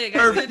feet were big.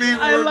 her did feet know.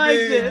 I were liked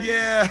big. it.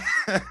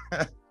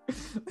 Yeah.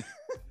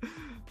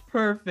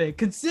 Perfect.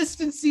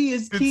 Consistency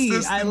is key.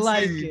 I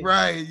like Consistency. it.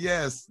 Right.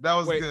 Yes. That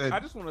was Wait, good. I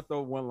just want to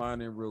throw one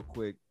line in real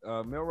quick.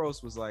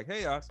 Melrose was like,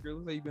 "Hey, Oscar,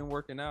 looks like you've been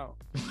working out,"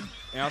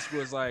 and Oscar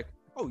was like,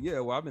 "Oh yeah,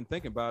 well I've been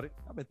thinking about it.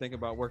 I've been thinking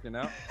about working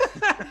out."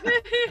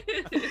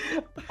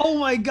 Oh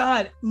my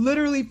God.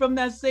 Literally from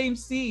that same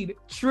scene,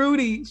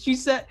 Trudy, she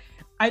said,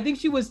 I think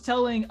she was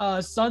telling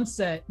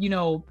Sunset, you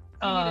know,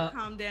 You need to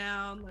calm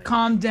down. Like,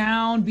 calm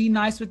down, be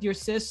nice with your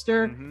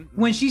sister. Mhm,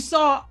 When she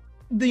saw,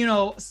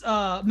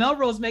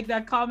 Melrose make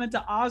that comment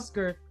to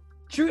Oscar,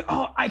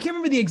 I can't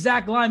remember the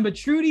exact line, but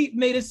Trudy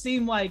made it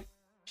seem like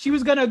she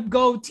was gonna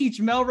go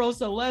teach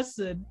Melrose a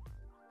lesson.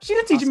 She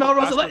didn't teach Oscar-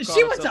 Melrose a Oscar lesson. called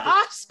She went to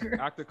himself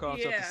Oscar. Oscar called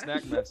himself Yeah. the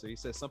Snack Master. He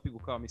said, "Some people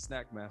call me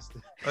Snack Master."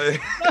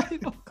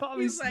 People call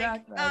me He's like,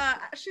 Snack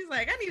Master. she's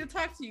like, I need to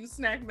talk to you,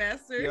 Snack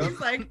Master. Yep. He's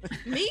like,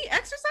 me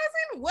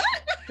exercising? What?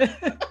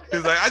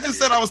 He's like, I just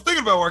said I was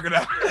thinking about working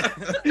out.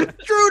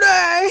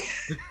 Trudy.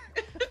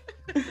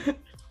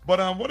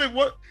 But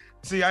what?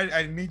 See,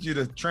 I need you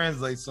to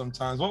translate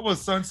sometimes. What was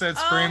Sunset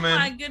screaming? Oh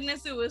my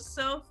goodness, it was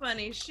so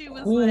funny. She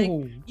was like,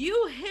 Ooh.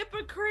 you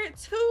hypocrite,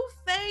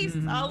 two-faced,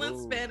 Mhm. all in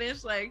Ooh.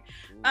 Spanish, like,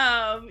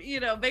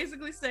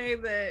 basically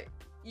saying that,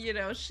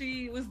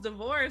 she was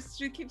divorced.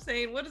 She keeps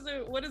saying, what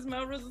is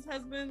Melrose's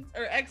husband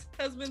or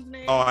ex-husband's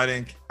name? Oh,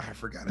 I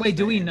forgot. his Wait,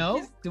 do we name.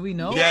 know? Do we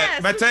know? Yeah,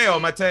 Yes, Mateo.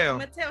 Mateo.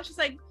 She's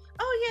like,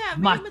 oh yeah,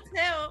 me Ma- and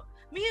Mateo.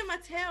 me and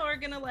Mateo are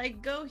gonna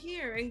like go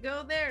here and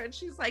go there, and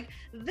she's like,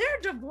 they're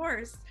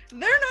divorced, they're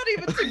not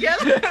even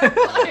together.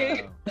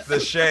 Like, the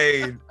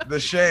shade.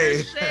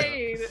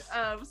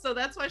 So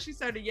that's why she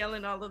started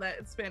yelling all of that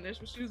in Spanish,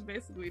 but she was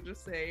basically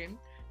just saying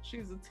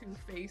she's a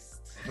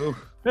two-faced.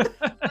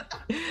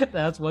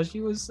 That's what she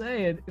was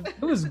saying.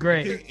 It was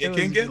great. It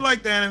can get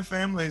like that in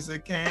families.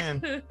 It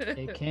can.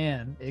 It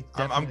can.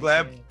 I'm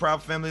glad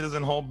Proud Family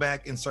doesn't hold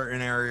back in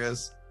certain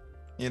areas,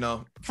 you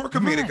know, for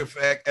comedic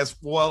effect as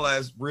well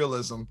as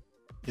realism,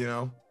 you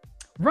know.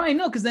 Right.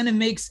 No, because then it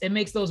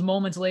makes those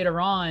moments later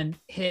on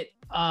hit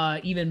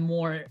even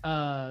more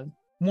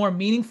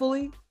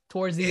meaningfully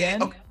towards the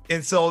end. Okay.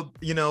 And so,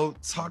 you know,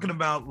 talking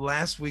about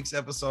last week's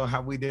episode,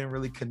 how we didn't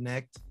really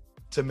connect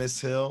to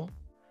Miss Hill,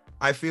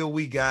 I feel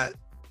we got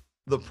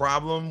the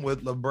problem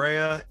with La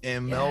Brea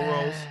and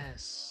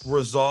Melrose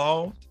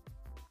resolved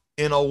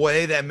in a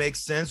way that makes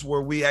sense,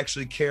 where we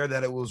actually care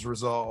that it was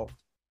resolved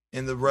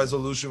and the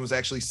resolution was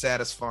actually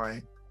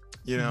satisfying,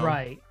 you know.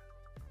 Right.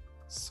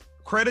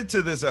 Credit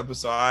to this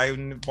episode. I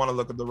want to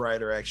look at the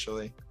writer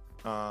actually.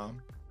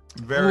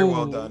 Very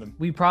well done.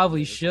 We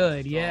probably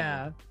should.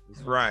 Yeah.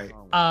 Right.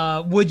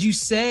 Would you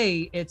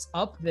say it's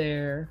up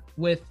there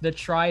with the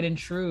tried and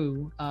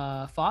true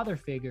father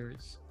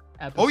figures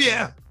episode? Oh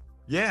yeah.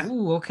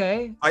 Ooh,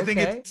 okay. I think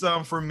it's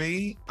for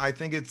me, I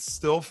think it's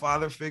still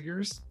father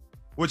figures,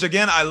 which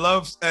again I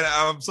love, and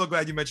I'm so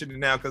glad you mentioned it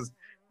now, because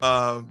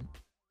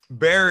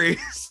Barry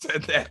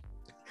said that.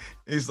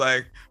 He's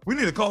like, we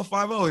need to call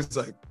 5-0. He's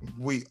like,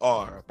 we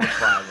are the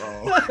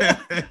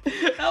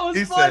 5-0. That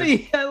was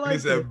funny. I liked it. He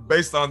said,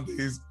 based on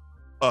these,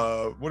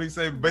 what do you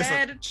say? Based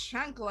Red on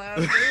chancla.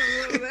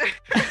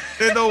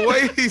 and the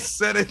way he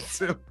said it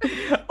too.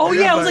 Oh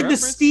yeah, it was like the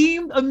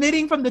steam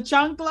emitting from the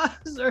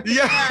chanclas.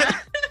 Yeah.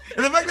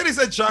 And the fact that he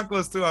said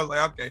chanclas too, I was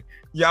like, okay,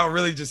 y'all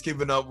really just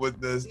keeping up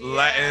with this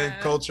Latin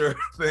culture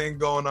thing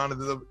going on.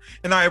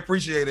 And I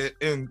appreciate it.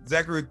 And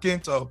Zachary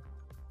Quinto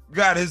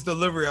got his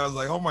delivery. I was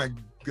like, oh my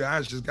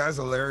gosh, this guy's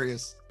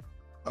hilarious.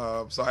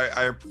 So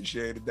I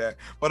appreciated that.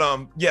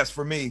 But yes,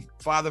 for me,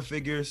 father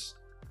figures,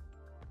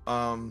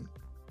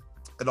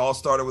 it all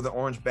started with the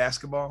orange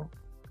basketball.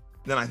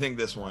 Then I think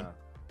this one.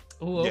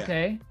 Oh,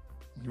 okay.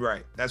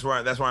 Right. That's where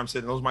I'm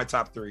sitting. Those are my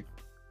top three.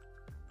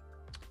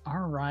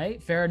 All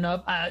right, fair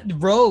enough.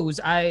 Rose,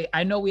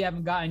 I know we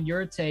haven't gotten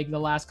your take the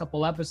last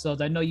couple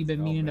episodes. I know you've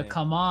been meaning to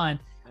come on,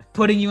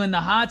 putting you in the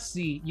hot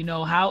seat. You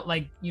know how,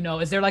 like, you know,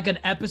 is there like an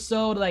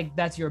episode like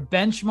that's your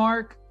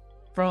benchmark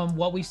from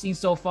what we've seen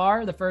so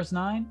far, the first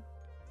 9?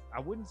 I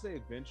wouldn't say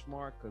a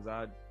benchmark,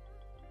 because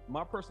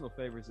my personal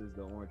favorites is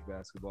the orange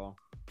basketball,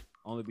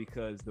 only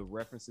because the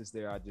references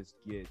there, I just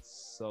get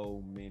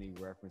so many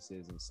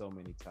references and so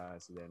many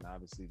ties to that, and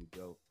obviously the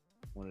GOAT,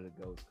 one of the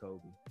GOATs,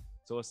 Kobe.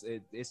 So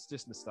it's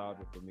just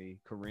nostalgia for me.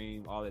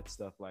 Kareem, all that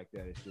stuff like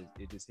that.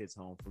 It just hits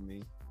home for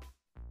me.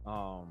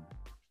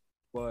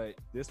 But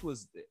this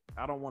was,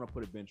 I don't want to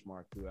put a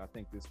benchmark to it. I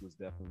think this was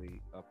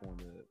definitely up on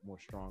the more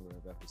stronger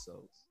of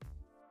episodes.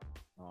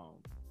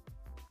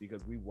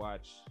 Because we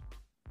watch,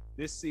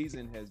 this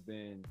season has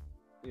been,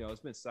 you know, it's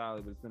been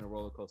solid, but it's been a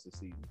roller coaster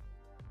season,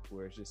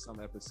 where it's just some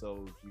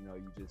episodes, you know,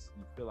 you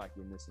feel like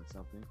you're missing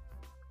something.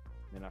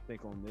 And I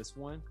think on this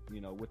one,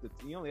 you know,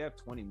 you only have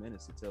 20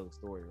 minutes to tell the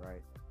story,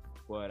 right?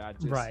 But I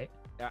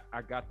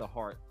got the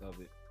heart of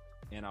it,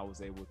 and I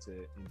was able to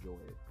enjoy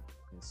it.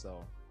 And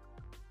so,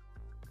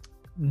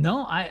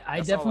 no,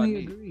 I definitely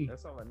agree.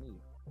 That's all I need.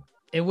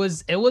 It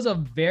was a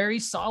very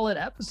solid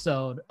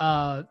episode.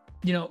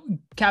 You know,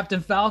 Captain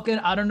Falcon,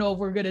 I don't know if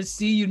we're gonna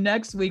see you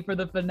next week for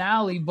the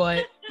finale,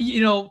 but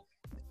you know,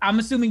 I'm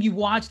assuming you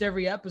watched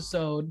every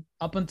episode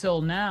up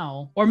until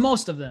now, or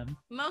most of them.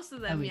 Most of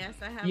them, I mean, yes,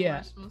 I have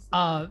watched most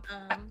of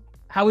them.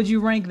 How would you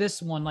rank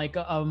this one, like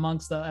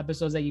amongst the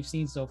episodes that you've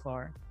seen so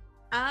far?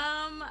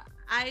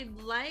 I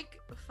like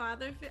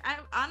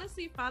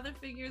honestly, father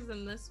figures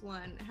in this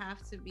one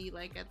have to be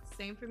like at the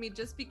same for me,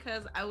 just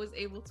because I was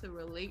able to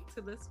relate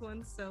to this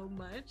one so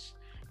much,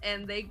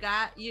 and they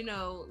got, you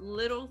know,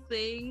 little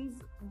things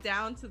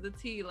down to the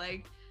T.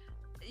 Like,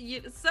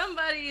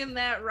 somebody in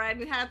that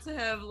writing had to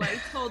have like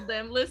told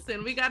them,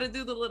 listen, we got to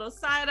do the little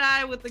side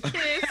eye with the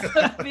kiss.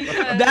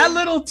 Because that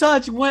little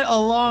touch went a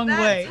long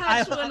way.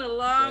 That touch went a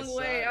long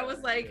way. I was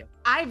like,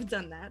 I've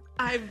done that.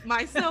 I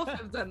myself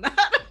have done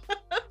that.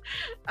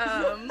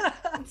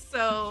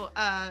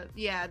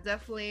 Yeah,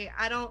 definitely.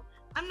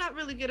 I'm not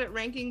really good at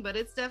ranking, but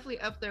it's definitely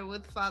up there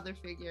with father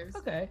figures.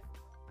 Okay.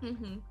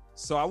 Mm-hmm.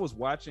 So I was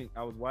watching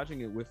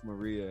it with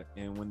Maria,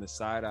 and when the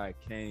side eye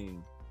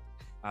came,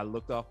 I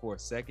looked off for a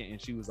second,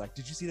 and she was like,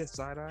 "Did you see that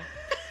side eye?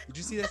 Did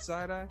you see that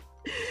side eye?"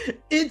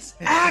 It's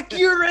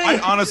accurate. I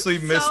honestly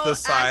missed the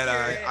side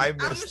eye. I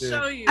missed it.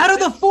 Out of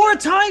the 4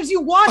 times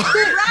you watched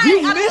it, right,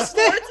 you missed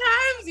it. 4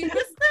 times you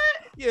missed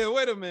it. Yeah,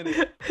 wait a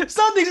minute.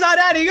 Something's not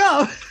adding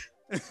up.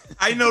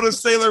 I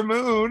noticed Sailor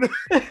Moon.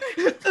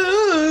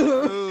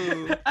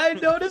 Ooh. I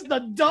noticed the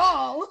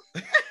doll.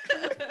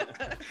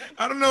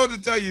 I don't know what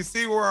to tell you.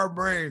 See where our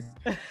brains.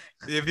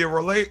 If you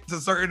relate to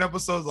certain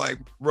episodes, like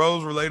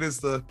Rose related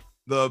to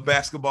the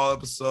basketball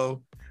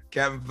episode,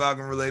 Captain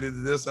Falcon related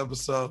to this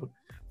episode.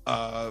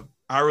 I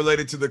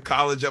related to the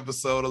college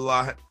episode a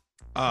lot.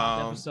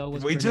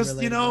 We just,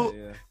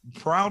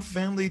 Proud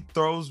Family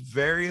throws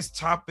various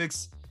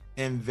topics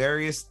and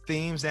various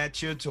themes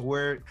at you to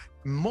where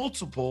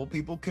multiple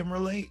people can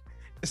relate.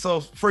 So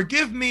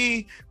forgive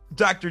me,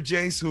 Dr.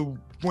 Jace, who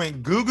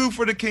went goo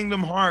for the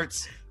Kingdom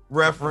Hearts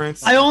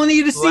reference. I only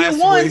need to see it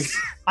once.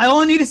 I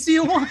only need to see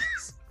it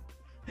once.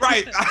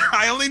 Right.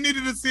 I only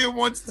needed to see it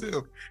once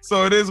too.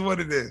 So it is what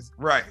it is.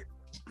 Right.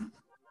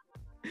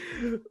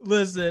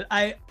 Listen,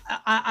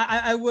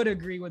 I would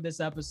agree with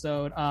this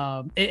episode.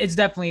 It's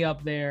definitely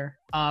up there.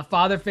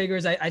 Father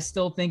Figures, I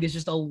still think is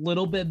just a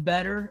little bit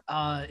better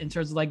in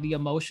terms of like the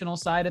emotional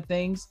side of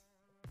things.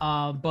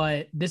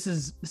 But this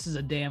is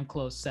a damn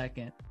close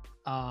second.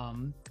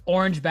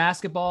 Orange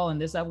Basketball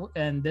and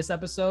this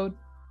episode,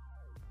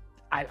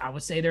 I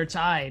would say they're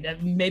tied.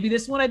 Maybe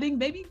this one I think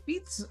maybe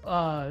beats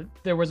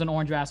There Was an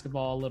Orange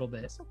Basketball a little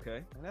bit. That's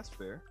okay, and that's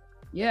fair.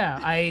 Yeah,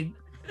 I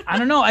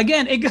don't know.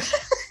 Again,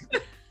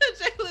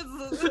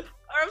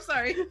 I'm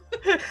sorry.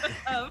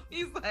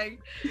 He's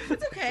like,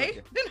 it's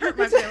okay. Didn't hurt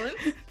my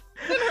feelings.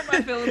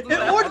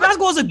 Orange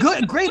Basketball is a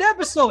great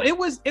episode. It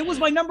was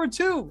my number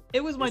 2.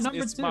 It was my number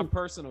 2. It's my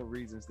personal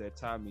reasons that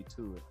tied me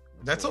to it.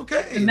 That's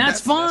okay. And that's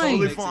fine.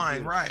 Totally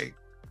fine, right?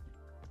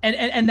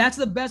 And that's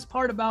the best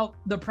part about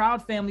the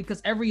Proud Family,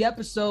 because every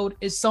episode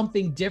is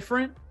something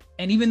different.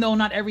 And even though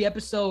not every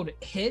episode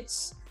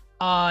hits,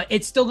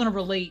 it's still gonna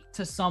relate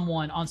to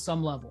someone on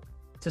some level,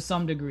 to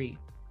some degree.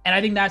 And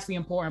I think that's the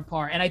important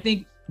part. And I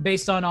think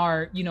based on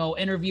our,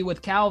 interview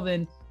with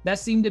Calvin, that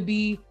seemed to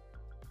be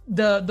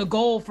the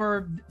goal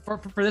for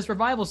this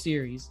revival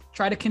series.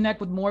 Try to connect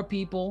with more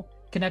people,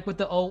 connect with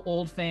the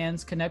old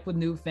fans, connect with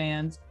new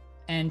fans,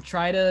 and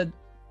try to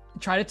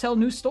tell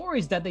new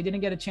stories that they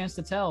didn't get a chance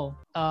to tell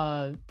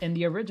in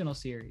the original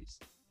series.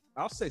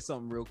 I'll say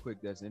something real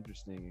quick that's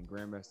interesting, and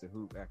Grandmaster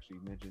Hoop actually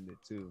mentioned it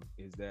too,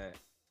 is that,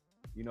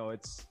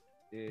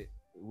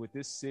 with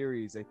this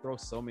series, they throw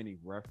so many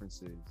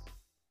references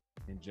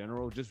in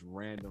general, just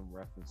random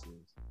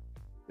references,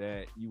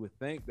 that you would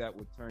think that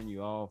would turn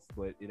you off,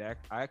 but I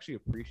actually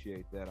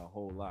appreciate that a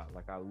whole lot.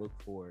 Like, I look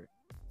for it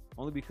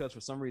only because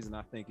for some reason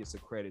I think it's a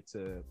credit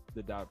to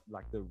the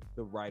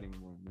writing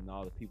room and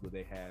all the people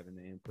they have and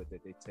the input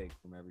that they take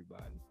from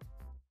everybody,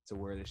 to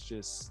where they're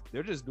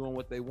just doing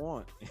what they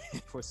want.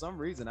 For some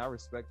reason, I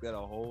respect that a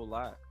whole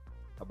lot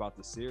about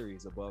the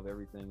series above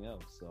everything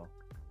else. So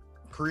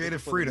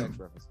creative freedom.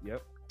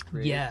 Yep.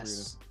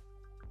 Yes. Freedom.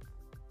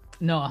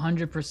 No,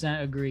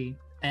 100% agree.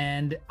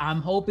 And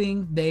I'm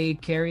hoping they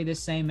carry the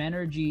same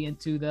energy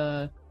into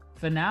the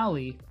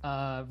finale,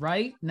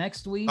 right?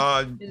 Next week?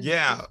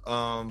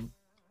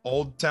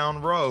 Old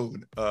Town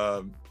Road.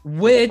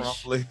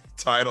 Which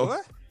title.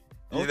 What?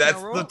 Yeah,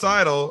 that's the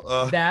title.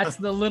 That's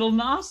the Lil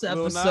Nas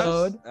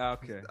episode.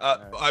 Okay.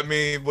 I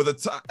mean,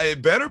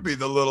 it better be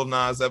the Lil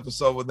Nas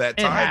episode with that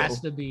title. It has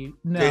to be.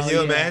 No, can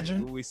you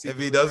imagine if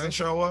he doesn't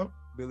show up?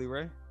 Billy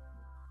Ray,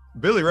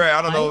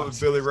 I don't know if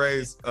Billy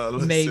Ray's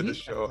listed to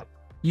show up.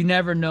 You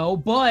never know,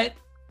 but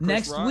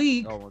next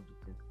week.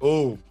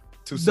 Oh,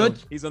 too soon.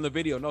 He's on the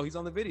video. No, he's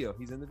on the video.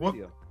 He's in the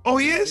video. What? Oh,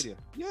 he is?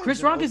 Yeah,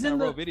 Chris Rock is in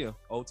the video.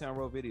 Old Town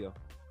Road video.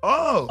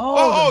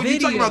 Oh, you're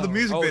talking about the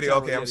music video.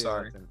 Okay, I'm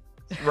sorry.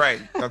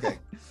 Right. Okay.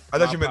 I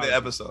thought you meant the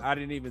episode. I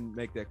didn't even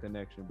make that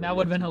connection. That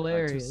would have been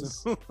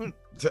hilarious.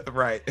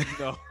 Right.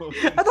 No.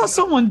 I thought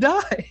someone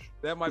died.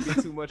 That might be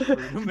too much for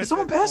you. Did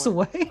someone pass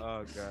away?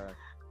 Oh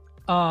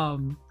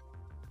God.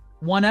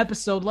 One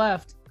episode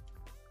left.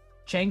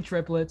 Chang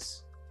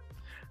triplets.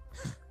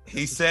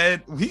 He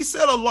said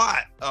a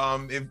lot.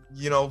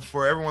 If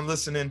for everyone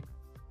listening,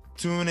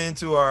 tune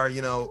into our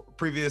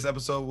previous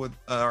episode with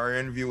our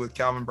interview with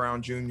Calvin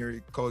Brown Jr.,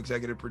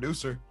 co-executive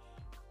producer.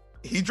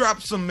 He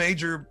dropped some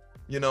major,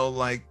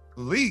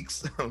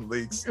 leaks,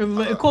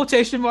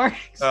 quotation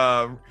marks.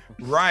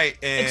 Right,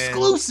 and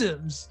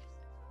exclusives.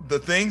 The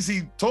things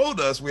he told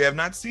us we have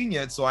not seen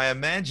yet, so I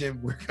imagine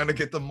we're gonna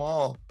get them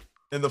all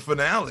in the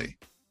finale.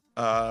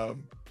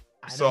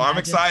 So I'm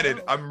excited.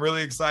 So. I'm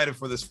really excited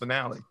for this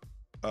finale.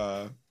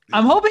 I'm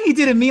hoping he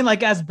didn't mean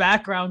like as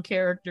background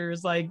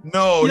characters,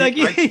 no.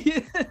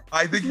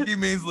 I think he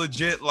means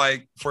legit.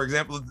 For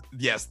example,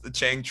 yes, the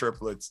Chang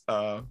triplets.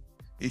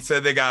 He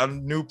said they got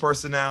new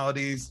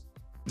personalities,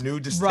 new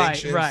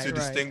distinctions to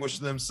distinguish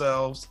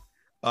themselves.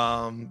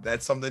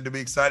 That's something to be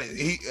excited.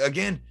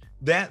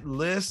 That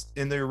list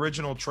in the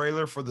original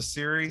trailer for the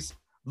series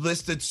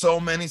listed so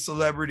many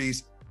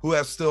celebrities who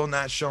have still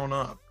not shown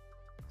up.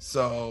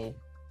 So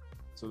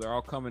they're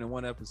all coming in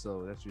one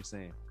episode. That's what you're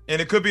saying.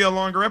 And it could be a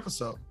longer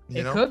episode.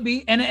 It could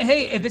be. And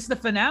hey, if it's the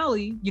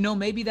finale,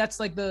 maybe that's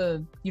like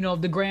the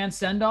grand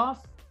send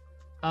off.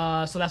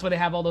 So that's why they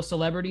have all those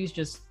celebrities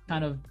just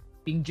kind of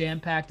being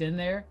jam-packed in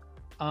there.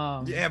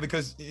 Yeah,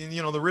 because the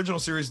original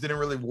series didn't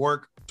really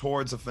work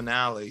towards a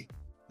finale.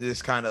 They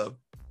just kind of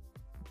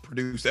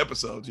produced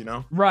episodes,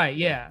 Right,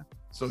 yeah.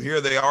 So here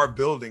they are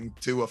building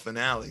to a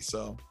finale.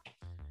 So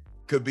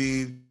could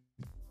be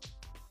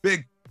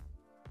big.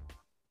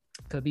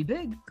 Could be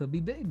big.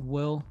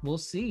 We'll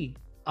see.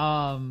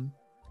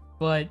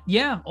 But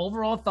yeah,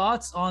 overall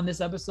thoughts on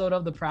this episode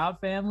of the Proud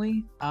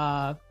Family.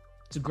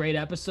 It's a great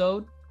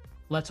episode.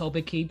 Let's hope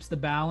it keeps the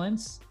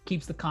balance,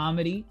 keeps the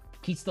comedy,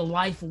 keeps the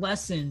life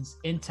lessons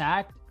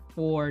intact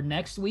for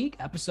next week,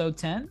 episode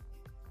 10.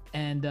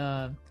 And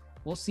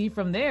we'll see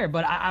from there.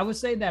 But I would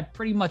say that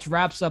pretty much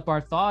wraps up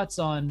our thoughts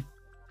on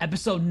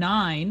episode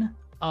 9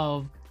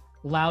 of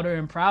Louder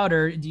and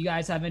Prouder. Do you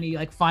guys have any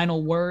like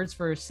final words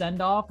for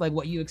send off, like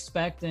what you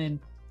expect in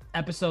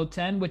episode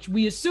 10, which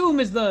we assume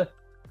is the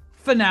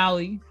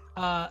finale?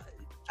 I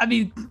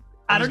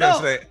don't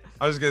know.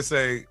 I was gonna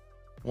say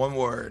one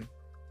word,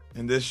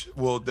 and this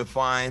will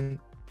define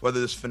whether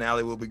this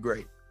finale will be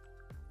great.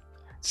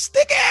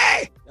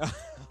 Sticky! Oh,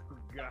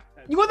 God.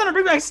 You want them to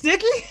bring back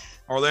Sticky?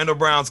 Orlando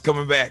Brown's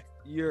coming back.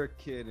 You're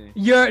kidding.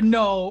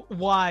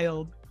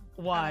 Wild.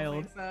 I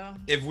don't think so.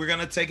 If we're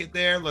gonna take it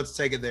there, let's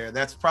take it there.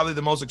 That's probably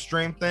the most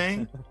extreme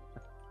thing.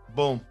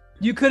 Boom.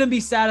 You couldn't be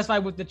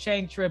satisfied with the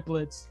Chang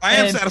triplets. I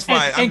am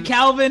satisfied. And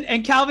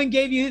Calvin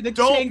gave you the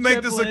Don't Chang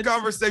make triplets. this a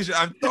conversation.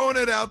 I'm throwing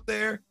it out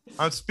there.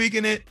 I'm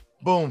speaking it.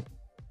 Boom.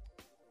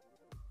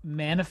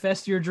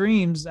 Manifest your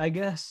dreams, I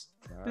guess.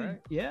 All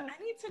right. Yeah.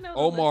 I need to know.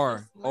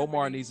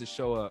 Omar needs to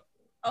show up.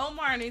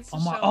 Omar needs to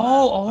Omar. show up.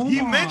 Omar.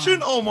 He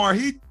mentioned Omar.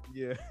 He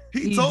Yeah.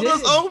 told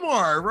us did.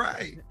 Omar,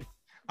 right?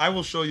 I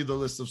will show you the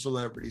list of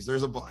celebrities.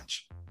 There's a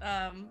bunch.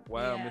 Wow,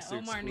 yeah, Mr.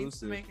 Omar needs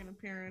to Exclusive. make an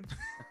appearance.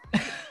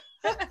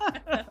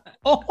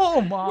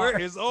 Omar. Where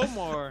is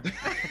Omar?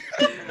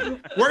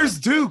 Where's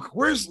Duke?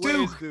 Where's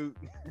Where is Duke? Duke?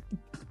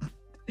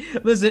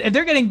 Listen, if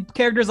they're getting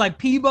characters like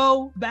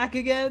Peebo back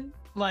again,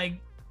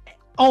 like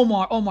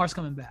Omar's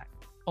coming back.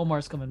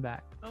 Omar's coming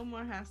back.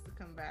 Omar has to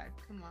come back.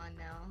 Come on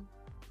now.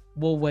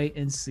 We'll wait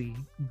and see.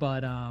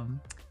 But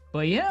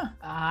yeah,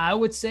 I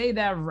would say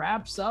that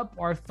wraps up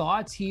our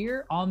thoughts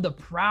here on the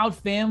Proud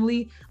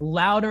Family,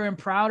 Louder and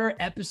Prouder,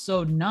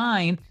 episode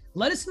 9.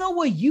 Let us know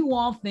what you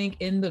all think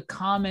in the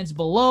comments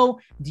below.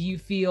 Do you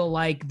feel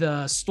like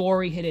the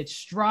story hit its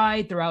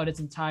stride throughout its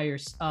entire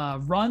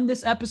run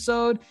this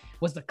episode?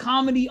 Was the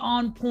comedy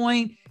on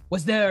point?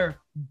 Was there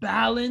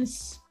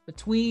balance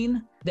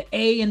between the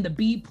A and the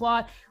B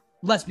plot?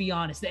 Let's be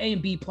honest, the A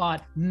and B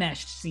plot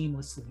meshed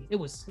seamlessly. It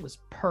was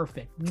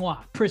perfect.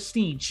 Mwah,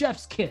 pristine,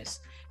 chef's kiss.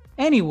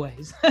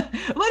 Anyways, let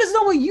us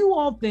know what you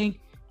all think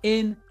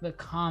in the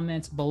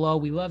comments below.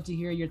 We love to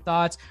hear your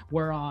thoughts.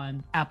 We're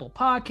on Apple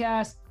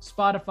Podcasts,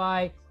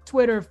 Spotify,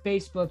 Twitter,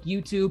 Facebook,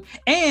 YouTube,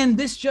 and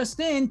this just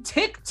in,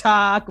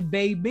 TikTok,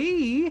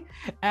 baby,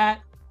 at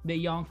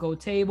the Yonko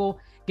Table.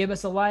 Give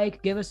us a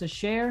like, give us a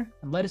share,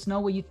 and let us know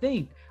what you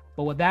think.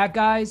 But with that,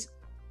 guys,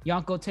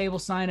 Yonko Table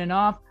signing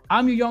off.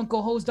 I'm your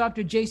Yonko host,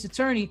 Dr. Jace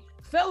Attorney,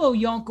 fellow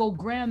Yonko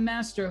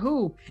Grandmaster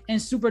Who, and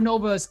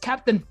Supernova's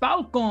Captain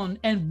Falcon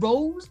and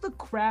Rose the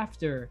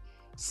Crafter.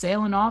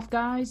 Sailing off,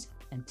 guys,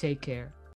 and take care.